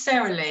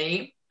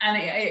necessarily, and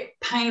it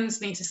pains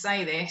me to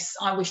say this,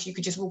 I wish you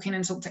could just walk in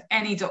and talk to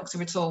any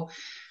doctor at all.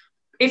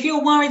 If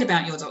you're worried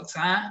about your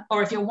doctor,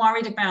 or if you're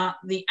worried about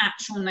the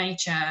actual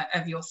nature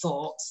of your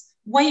thoughts,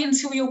 wait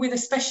until you're with a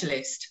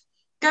specialist.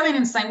 Go in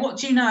and say, what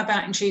do you know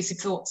about intrusive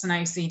thoughts and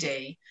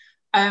OCD?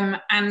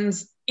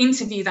 And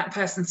interview that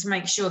person to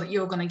make sure that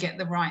you're going to get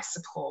the right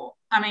support.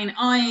 I mean,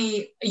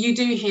 you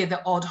do hear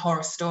the odd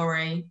horror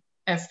story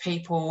of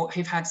people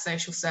who've had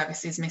social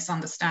services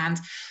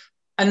misunderstand.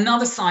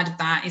 Another side of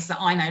that is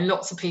that I know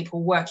lots of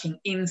people working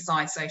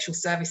inside social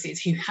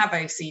services who have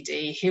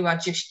OCD, who are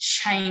just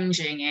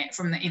changing it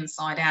from the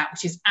inside out,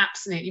 which is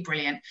absolutely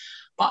brilliant.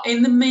 But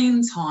in the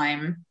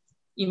meantime,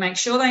 you make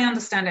sure they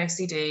understand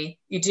OCD.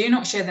 You do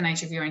not share the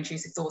nature of your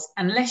intrusive thoughts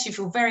unless you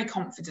feel very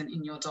confident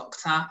in your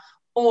doctor,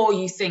 or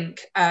you think,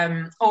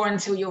 or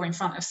until you're in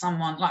front of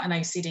someone like an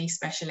OCD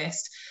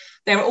specialist.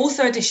 There are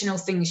also additional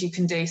things you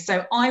can do.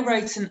 So I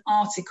wrote an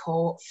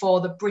article for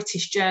the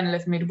British Journal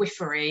of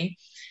Midwifery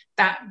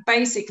that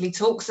basically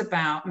talks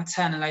about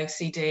maternal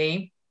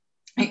OCD.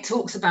 It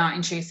talks about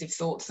intrusive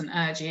thoughts and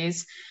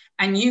urges.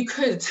 And you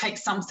could take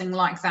something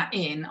like that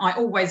in. I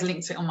always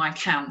link to it on my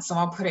account, so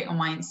I'll put it on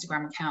my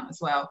Instagram account as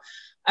well.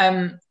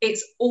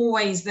 It's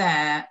always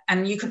there,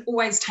 and you can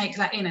always take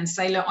that in and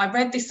say, look, I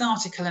read this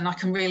article and I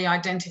can really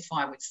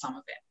identify with some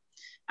of it.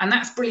 And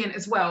that's brilliant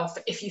as well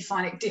for if you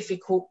find it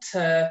difficult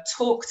to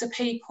talk to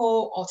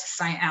people or to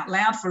say it out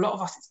loud. For a lot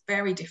of us, it's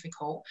very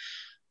difficult.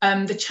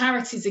 The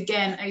charities,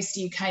 again,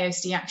 OCD UK,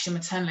 OCD Action,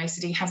 Maternal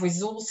OCD, have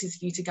resources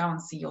for you to go and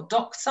see your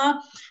doctor.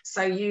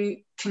 So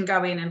you can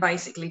go in and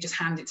basically just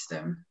hand it to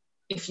them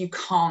if you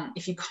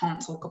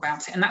can't talk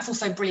about it. And that's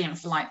also brilliant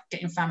for like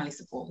getting family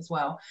support as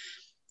well.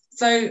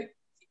 So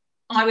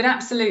I would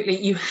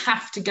absolutely, you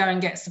have to go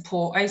and get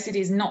support. OCD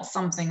is not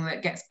something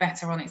that gets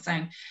better on its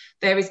own.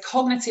 There is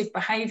cognitive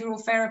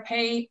behavioural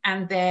therapy,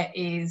 and there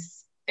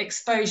is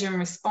exposure and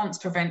response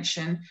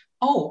prevention.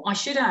 Oh, I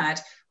should add,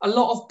 a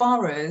lot of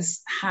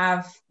boroughs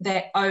have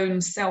their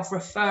own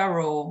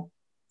self-referral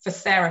for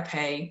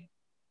therapy.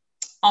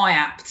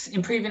 IAPT,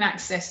 Improving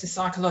Access to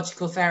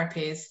Psychological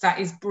Therapies, that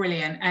is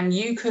brilliant. And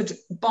you could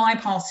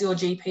bypass your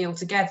GP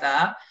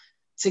altogether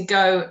to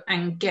go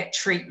and get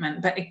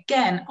treatment. But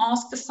again,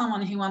 ask for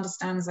someone who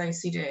understands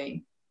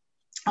OCD.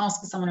 Ask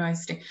for someone who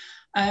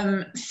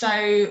OCD.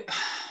 So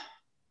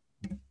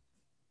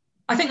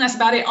I think that's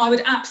about it. I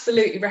would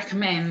absolutely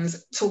recommend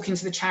talking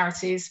to the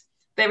charities.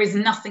 There is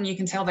nothing you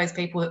can tell those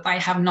people that they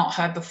have not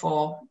heard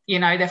before. You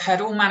know, they've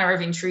heard all manner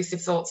of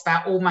intrusive thoughts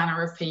about all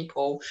manner of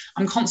people.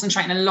 I'm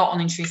concentrating a lot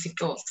on intrusive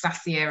thoughts because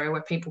that's the area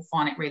where people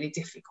find it really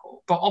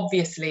difficult. But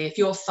obviously, if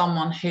you're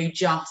someone who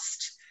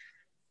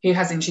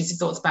has intrusive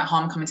thoughts about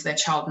harm coming to their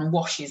child and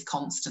washes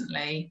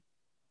constantly,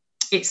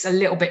 it's a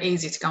little bit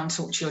easier to go and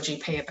talk to your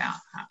GP about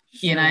that,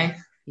 you know?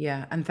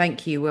 Yeah, and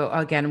thank you.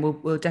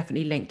 We'll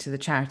definitely link to the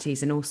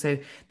charities and also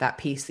that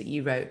piece that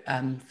you wrote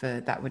for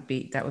that would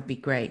be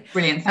great.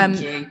 Brilliant, thank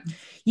you.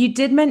 You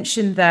did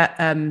mention that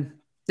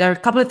there are a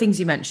couple of things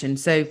you mentioned.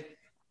 So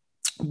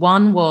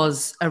one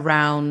was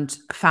around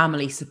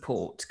family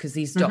support, because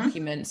these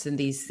documents and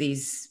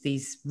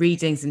these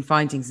readings and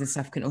findings and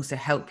stuff can also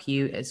help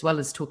you, as well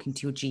as talking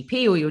to your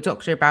GP or your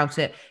doctor about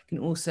it, can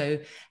also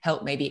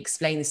help maybe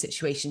explain the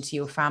situation to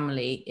your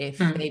family if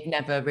they've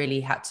never really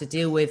had to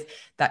deal with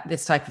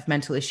this type of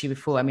mental issue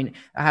before. I mean,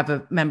 I have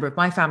a member of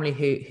my family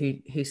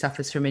who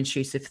suffers from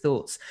intrusive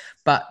thoughts,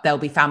 but there'll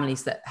be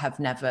families that have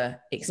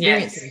never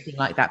experienced anything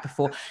like that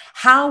before.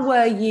 How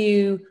were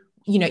you?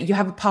 You know, you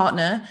have a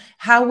partner.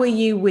 How were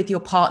you with your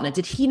partner?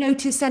 Did he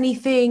notice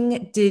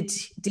anything?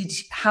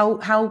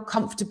 How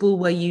comfortable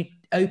were you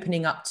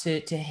opening up to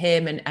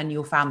him and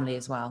your family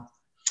as well?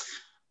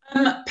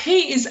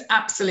 Pete is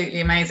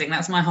absolutely amazing.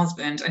 That's my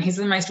husband, and he's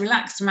the most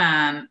relaxed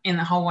man in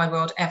the whole wide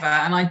world ever.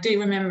 And I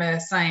do remember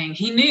saying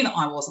he knew that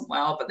I wasn't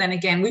well, but then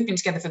again, we've been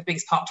together for the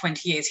biggest part of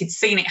 20 years. He'd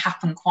seen it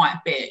happen quite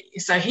a bit,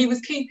 so he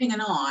was keeping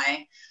an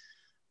eye.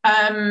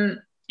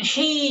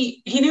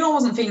 He knew I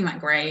wasn't feeling that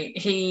great.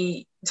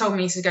 He told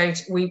me to go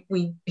to,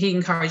 he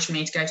encouraged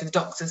me to go to the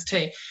doctors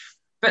too.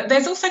 But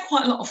there's also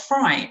quite a lot of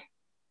fright.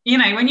 You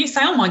know, when you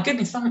say, oh my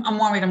goodness, I'm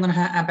worried I'm going to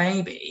hurt our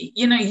baby,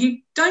 you know, you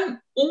don't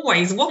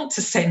always want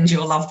to send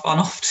your loved one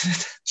off to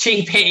the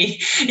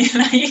GP. You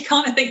know, you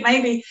kind of think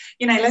maybe,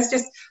 you know, let's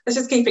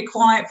just keep it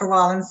quiet for a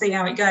while and see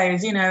how it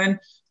goes, you know.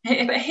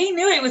 But he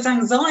knew it was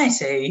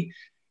anxiety.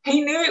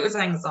 He knew it was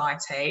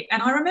anxiety.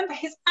 And I remember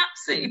he's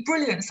absolutely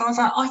brilliant. So I was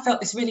like, I felt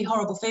this really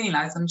horrible feeling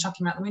like I'm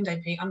chucking him out the window,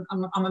 Pete.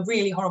 I'm a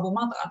really horrible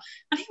mother.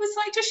 And he was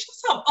like, just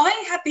shut up. I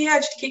had the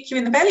urge to kick you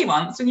in the belly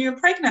once when you were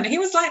pregnant. He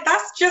was like,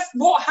 that's just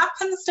what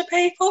happens to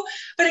people.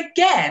 But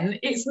again,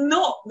 it's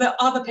not that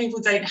other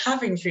people don't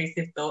have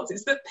intrusive thoughts.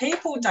 It's that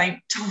people don't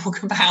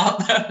talk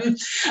about them.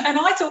 And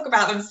I talk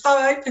about them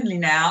so openly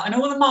now. And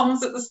all the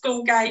mums at the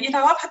school gate, you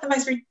know, I've had the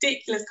most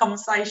ridiculous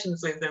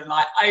conversations with them,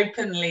 like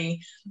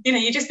openly. You know,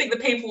 you just think the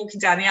people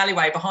walking down the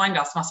alleyway behind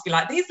us must be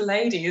like, these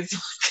ladies,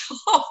 oh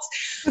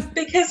my God.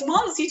 Because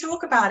once you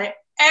talk about it,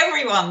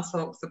 everyone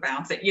talks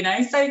about it, you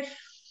know. So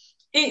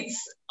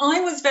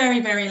I was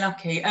very, very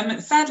lucky.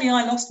 Sadly,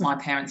 I lost my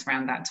parents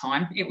around that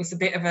time. It was a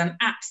bit of an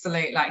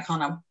absolute, like,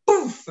 kind of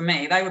boof for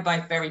me. They were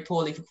both very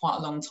poorly for quite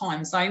a long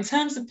time. So in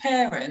terms of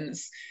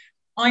parents,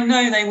 I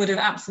know they would have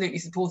absolutely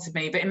supported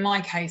me, but in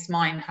my case,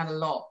 mine had a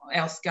lot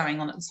else going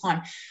on at the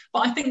time.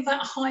 But I think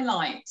that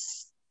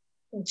highlights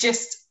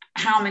just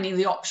how many of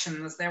the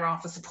options there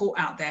are for support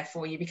out there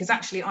for you, because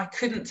actually I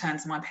couldn't turn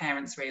to my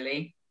parents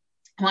really.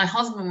 My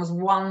husband was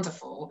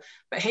wonderful,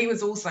 but he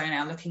was also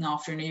now looking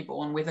after a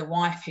newborn with a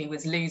wife who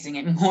was losing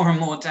it more and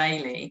more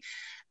daily.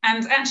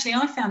 And actually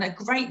I found a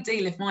great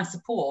deal of my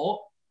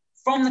support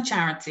from the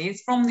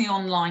charities, from the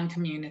online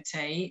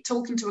community,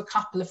 talking to a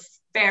couple of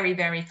very,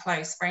 very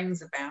close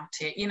friends about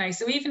it, you know.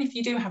 So even if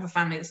you do have a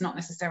family that's not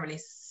necessarily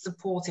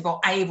supportive or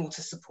able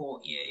to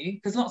support you,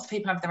 because lots of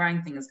people have their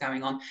own things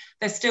going on,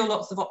 there's still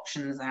lots of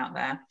options out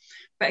there.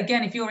 But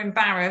again, if you're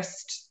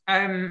embarrassed,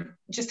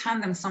 just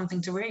hand them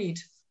something to read.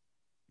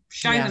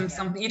 Show them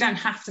something. You don't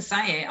have to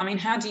say it. I mean,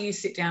 how do you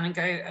sit down and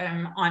go,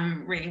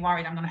 I'm really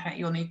worried I'm going to hurt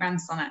your new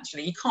grandson?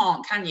 Actually, you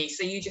can't, can you?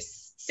 So you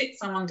just sit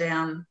someone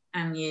down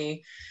and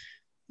you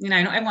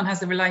know, not everyone has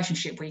the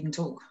relationship where you can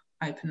talk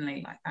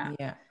openly like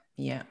that.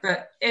 Yeah.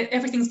 But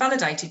everything's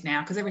validated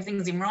now because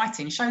everything's in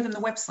writing. Show them the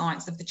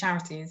websites of the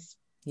charities.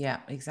 Yeah,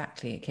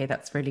 exactly. Okay,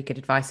 that's really good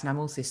advice. And I'm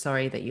also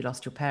sorry that you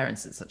lost your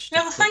parents at such a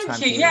No, difficult time.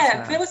 thank you.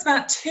 Yeah, there was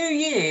about 2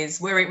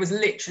 years where it was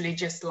literally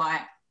just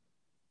like,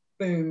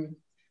 boom.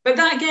 But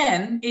that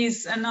again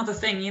is another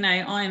thing, you know,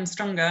 I am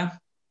stronger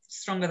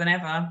than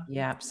ever.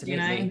 Yeah,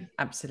 absolutely. You know?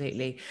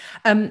 Absolutely.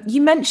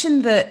 You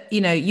mentioned that,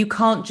 you know, you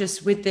can't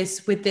just with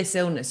this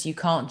illness, you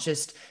can't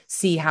just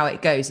see how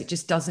it goes. It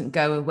just doesn't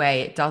go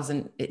away.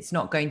 It's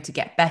not going to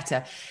get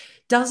better.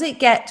 Does it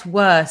get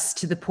worse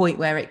to the point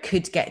where it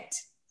could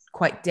get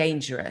quite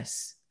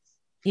dangerous?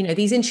 You know,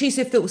 these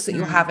intrusive thoughts that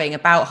you're having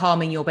about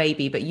harming your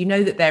baby, but you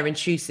know that they're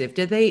intrusive.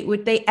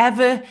 Would they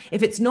ever,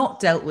 if it's not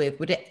dealt with,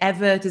 does it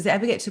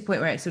ever get to a point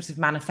where it sort of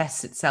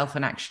manifests itself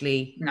and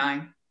actually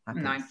No.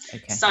 Okay.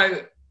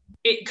 So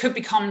it could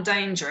become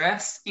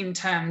dangerous in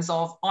terms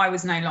of I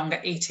was no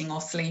longer eating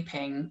or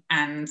sleeping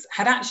and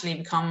had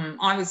actually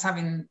I was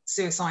having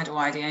suicidal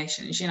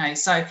ideations, you know,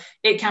 so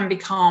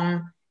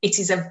it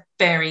is a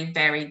very,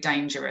 very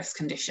dangerous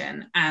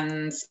condition.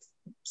 And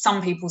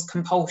some people's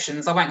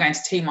compulsions, I won't go into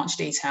too much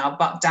detail,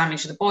 but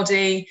damage the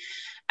body.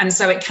 And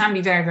so it can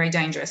be very, very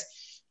dangerous.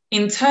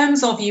 In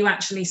terms of you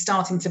actually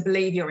starting to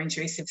believe your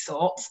intrusive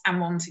thoughts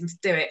and wanting to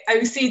do it,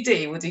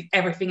 OCD will do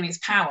everything in its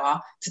power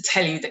to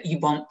tell you that you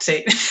want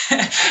to.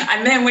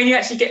 And then when you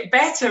actually get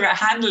better at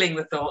handling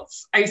the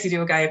thoughts, OCD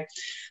will go,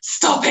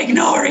 stop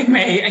ignoring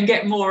me, and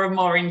get more and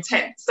more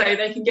intense. So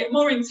they can get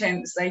more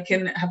intense. They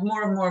can have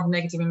more and more of a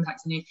negative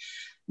impact on you.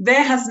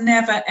 There has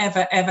never,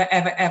 ever, ever,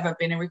 ever, ever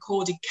been a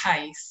recorded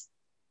case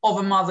of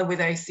a mother with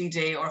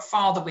OCD or a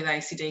father with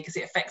OCD, because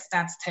it affects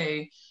dads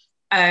too.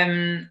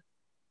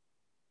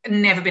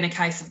 Never been a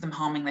case of them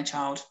harming their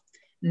child.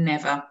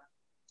 Never.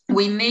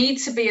 We need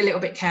to be a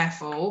little bit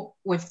careful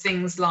with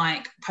things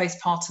like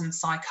postpartum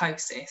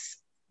psychosis,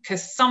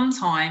 because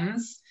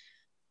sometimes,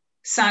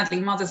 sadly,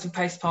 mothers with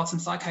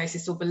postpartum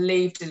psychosis will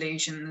believe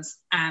delusions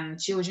and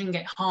children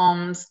get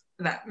harmed,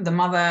 that the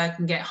mother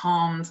can get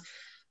harmed.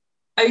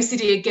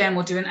 OCD, again,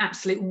 will do an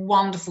absolute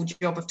wonderful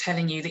job of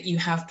telling you that you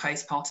have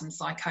postpartum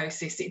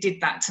psychosis. It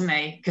did that to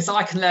me, because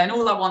I can learn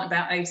all I want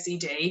about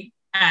OCD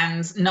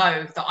and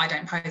know that I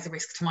don't pose a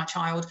risk to my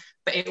child,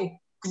 but it will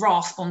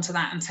grasp onto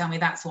that and tell me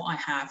that's what I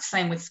have.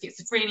 Same with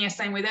schizophrenia,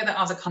 same with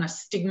other kind of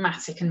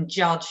stigmatic and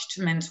judged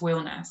mental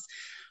illness.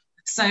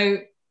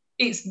 So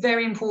it's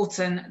very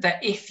important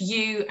that if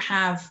you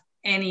have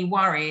any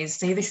worries,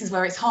 see, this is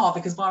where it's hard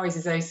because worries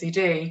is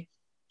OCD,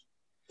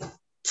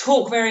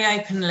 talk very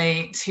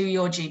openly to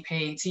your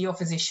GP, to your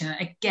physician.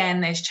 Again,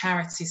 there's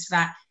charities for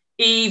that.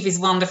 Eve is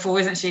wonderful,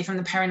 isn't she, from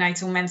the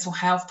Perinatal Mental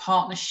Health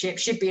Partnership?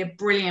 She'd be a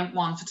brilliant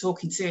one for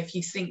talking to if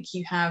you think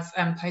you have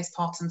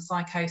postpartum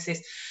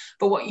psychosis.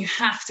 But what you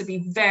have to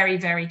be very,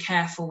 very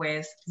careful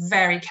with,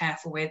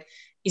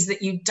 is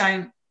that you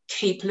don't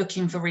keep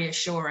looking for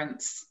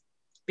reassurance,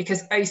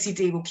 because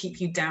OCD will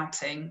keep you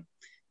doubting.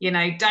 You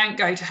know, don't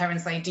go to her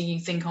and say, do you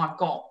think I've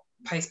got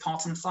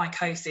postpartum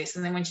psychosis?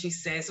 And then when she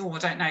says, oh, I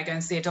don't know, go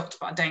and see a doctor,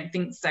 but I don't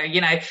think so.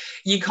 You know,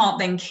 you can't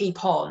then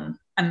keep on.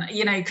 And,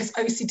 you know, because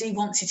OCD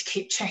wants you to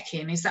keep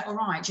checking. Is that all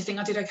right? Do you think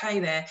I did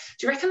okay there?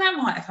 Do you reckon that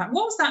might have happened?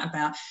 What was that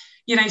about?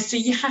 You know, so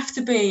you have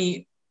to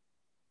be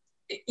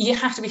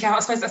careful. I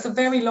suppose that's a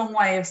very long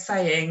way of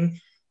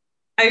saying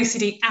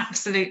OCD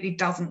absolutely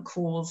doesn't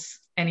cause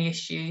any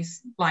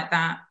issues like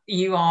that.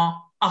 You are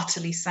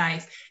utterly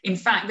safe. In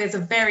fact, there's a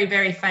very,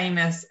 very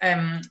famous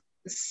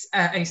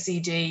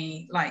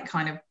OCD like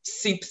kind of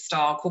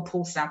superstar called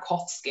Paul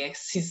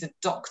Salkowskis. He's a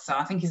doctor.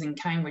 I think he's in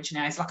Cambridge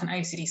now. He's like an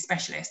OCD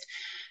specialist.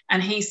 And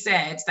he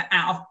said that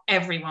out of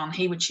everyone,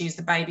 he would choose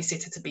the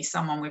babysitter to be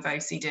someone with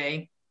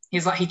OCD.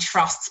 He's like, he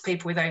trusts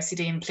people with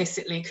OCD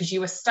implicitly, because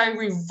you are so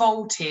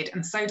revolted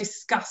and so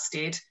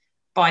disgusted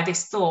by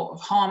this thought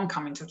of harm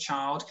coming to a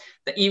child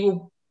that you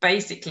will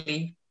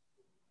basically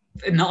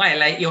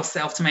annihilate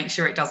yourself to make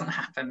sure it doesn't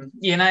happen,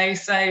 you know?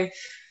 So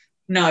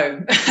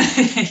no,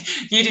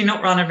 you do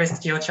not run a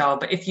risk to your child.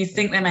 But if you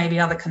think there may be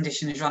other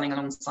conditions running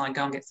alongside,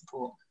 go and get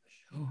support.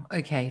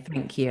 Okay,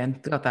 thank you. And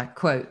God, that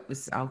quote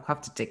was, I'll have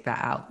to dig that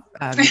out.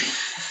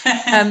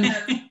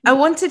 I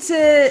wanted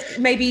to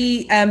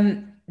maybe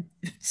end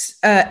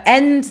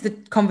the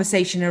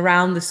conversation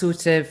around the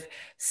sort of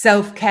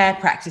self-care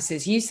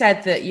practices. You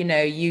said that, you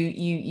know,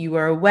 you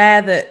were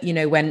aware that, you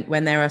know,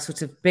 when there are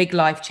sort of big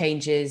life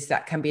changes,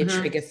 that can be a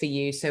trigger for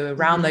you. So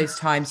around those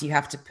times, you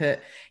have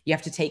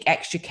to take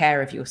extra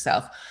care of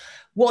yourself.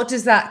 What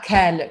does that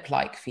care look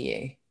like for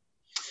you?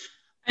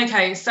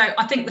 Okay, so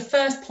I think the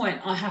first point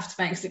I have to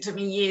make, because it took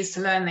me years to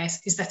learn this,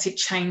 is that it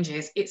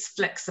changes. It's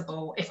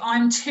flexible. If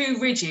I'm too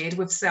rigid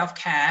with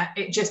self-care,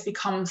 it just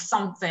becomes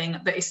something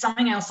that is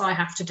something else I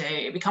have to do.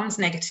 It becomes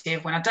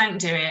negative. When I don't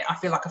do it, I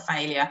feel like a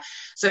failure.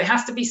 So it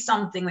has to be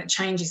something that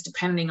changes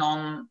depending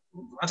on,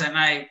 I don't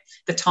know,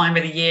 the time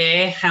of the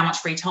year, how much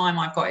free time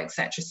I've got,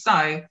 etc.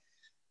 So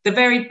the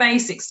very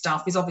basic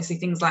stuff is obviously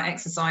things like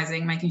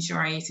exercising, making sure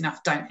I eat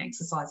enough, don't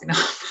exercise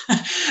enough,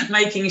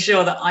 making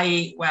sure that I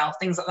eat well,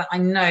 things like that. I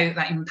know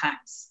that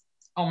impacts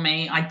on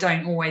me. I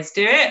don't always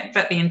do it,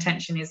 but the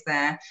intention is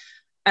there.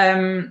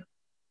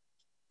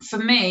 For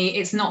me,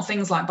 it's not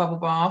things like bubble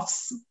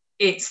baths.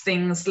 It's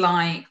things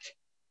like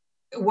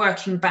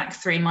working back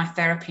through my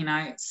therapy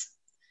notes.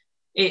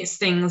 It's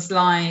things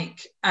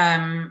like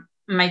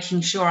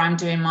making sure I'm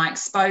doing my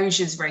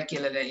exposures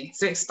regularly.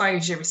 So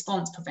exposure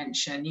response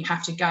prevention, you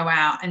have to go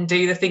out and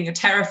do the thing you're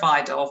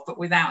terrified of, but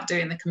without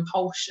doing the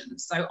compulsion.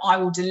 So I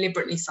will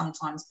deliberately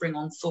sometimes bring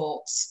on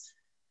thoughts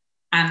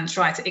and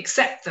try to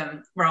accept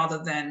them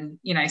rather than,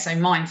 so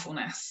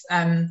mindfulness.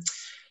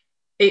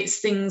 It's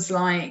things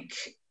like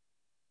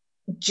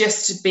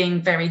just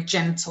being very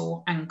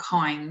gentle and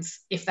kind.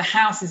 If the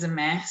house is a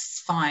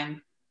mess,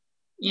 fine.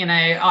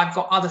 I've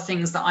got other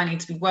things that I need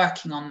to be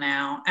working on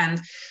now, and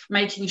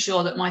making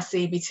sure that my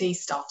CBT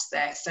stuff's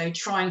there. So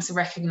trying to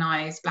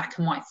recognize black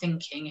and white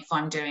thinking if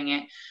I'm doing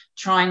it,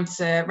 trying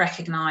to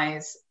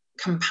recognize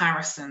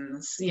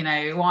comparisons,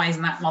 why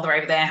isn't that mother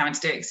over there having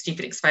to do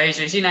stupid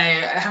exposures,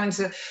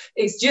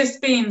 it's just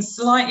being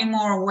slightly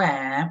more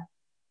aware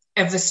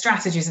of the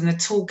strategies and the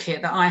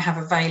toolkit that I have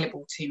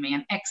available to me,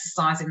 and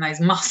exercising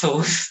those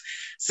muscles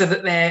so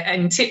that they're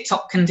in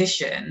tip-top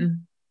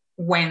condition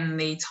when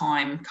the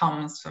time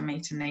comes for me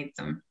to need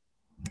them.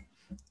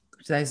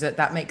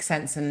 That makes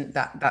sense, and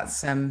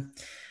that's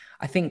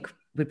I think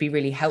would be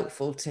really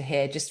helpful to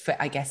hear, just for,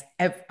 I guess,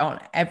 on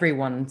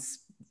everyone's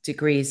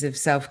degrees of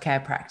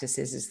self-care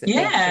practices, is that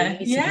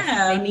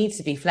they need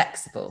to be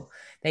flexible.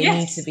 They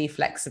need to be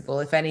flexible.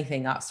 If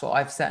anything, that's what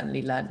I've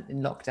certainly learned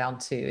in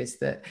lockdown too, is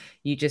that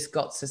you just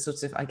got to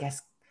sort of, I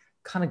guess,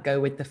 kind of go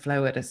with the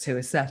flow to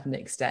a certain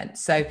extent.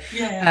 So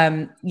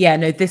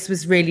this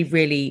was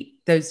really,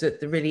 those are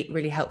the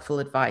really helpful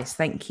advice.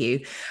 Thank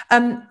you.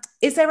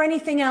 Is there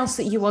anything else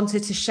that you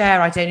wanted to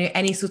share? I don't know,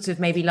 any sort of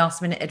maybe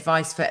last minute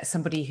advice for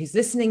somebody who's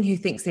listening who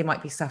thinks they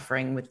might be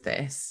suffering with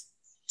this?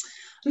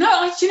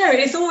 No,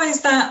 it's always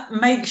that,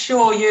 make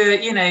sure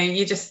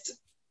you just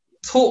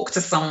talk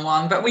to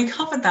someone, but we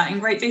covered that in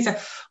great detail.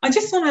 I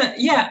just want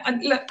to,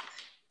 look,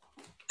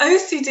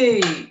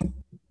 OCD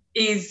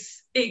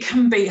it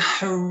can be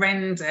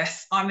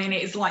horrendous. I mean,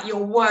 it's like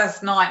your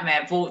worst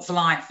nightmare brought to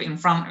life in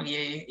front of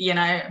you,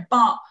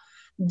 but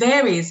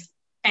there is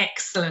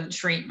excellent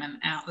treatment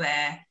out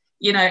there,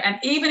 and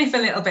even if a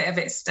little bit of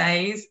it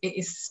stays, it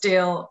is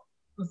still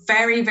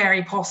very,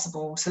 very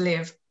possible to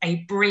live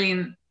a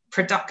brilliant,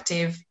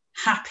 productive,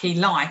 happy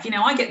life.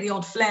 I get the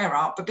odd flare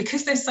up, but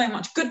because there's so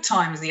much good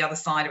times the other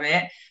side of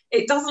it,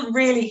 it doesn't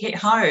really hit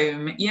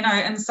home,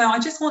 and so I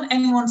just want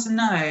anyone to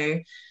know,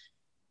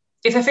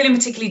 if they're feeling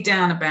particularly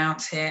down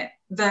about it,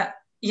 that,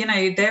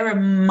 there are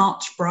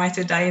much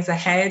brighter days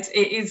ahead.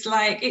 It is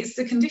like, it's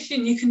the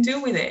condition, you can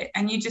deal with it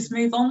and you just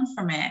move on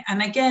from it.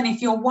 And again,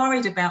 if you're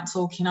worried about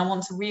talking, I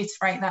want to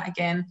reiterate that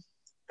again.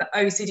 The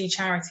OCD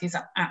charities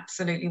are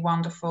absolutely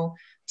wonderful.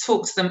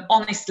 Talk to them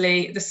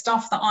honestly. The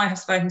stuff that I have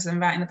spoken to them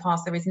about in the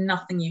past, there is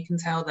nothing you can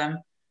tell them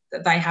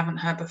that they haven't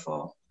heard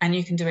before, and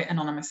you can do it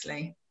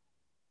anonymously.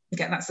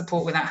 Get that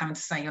support without having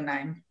to say your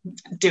name.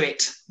 Do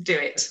it.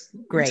 Great.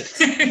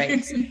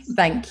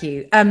 Thank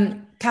you.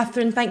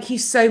 Catherine, thank you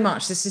so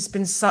much. This has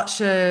been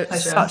such a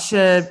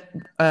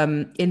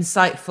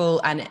insightful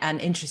and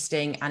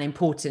interesting and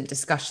important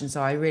discussion.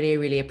 So I really,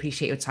 really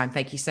appreciate your time.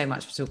 Thank you so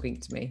much for talking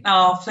to me.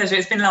 Oh, pleasure.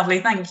 It's been lovely.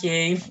 Thank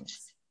you.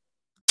 Thanks.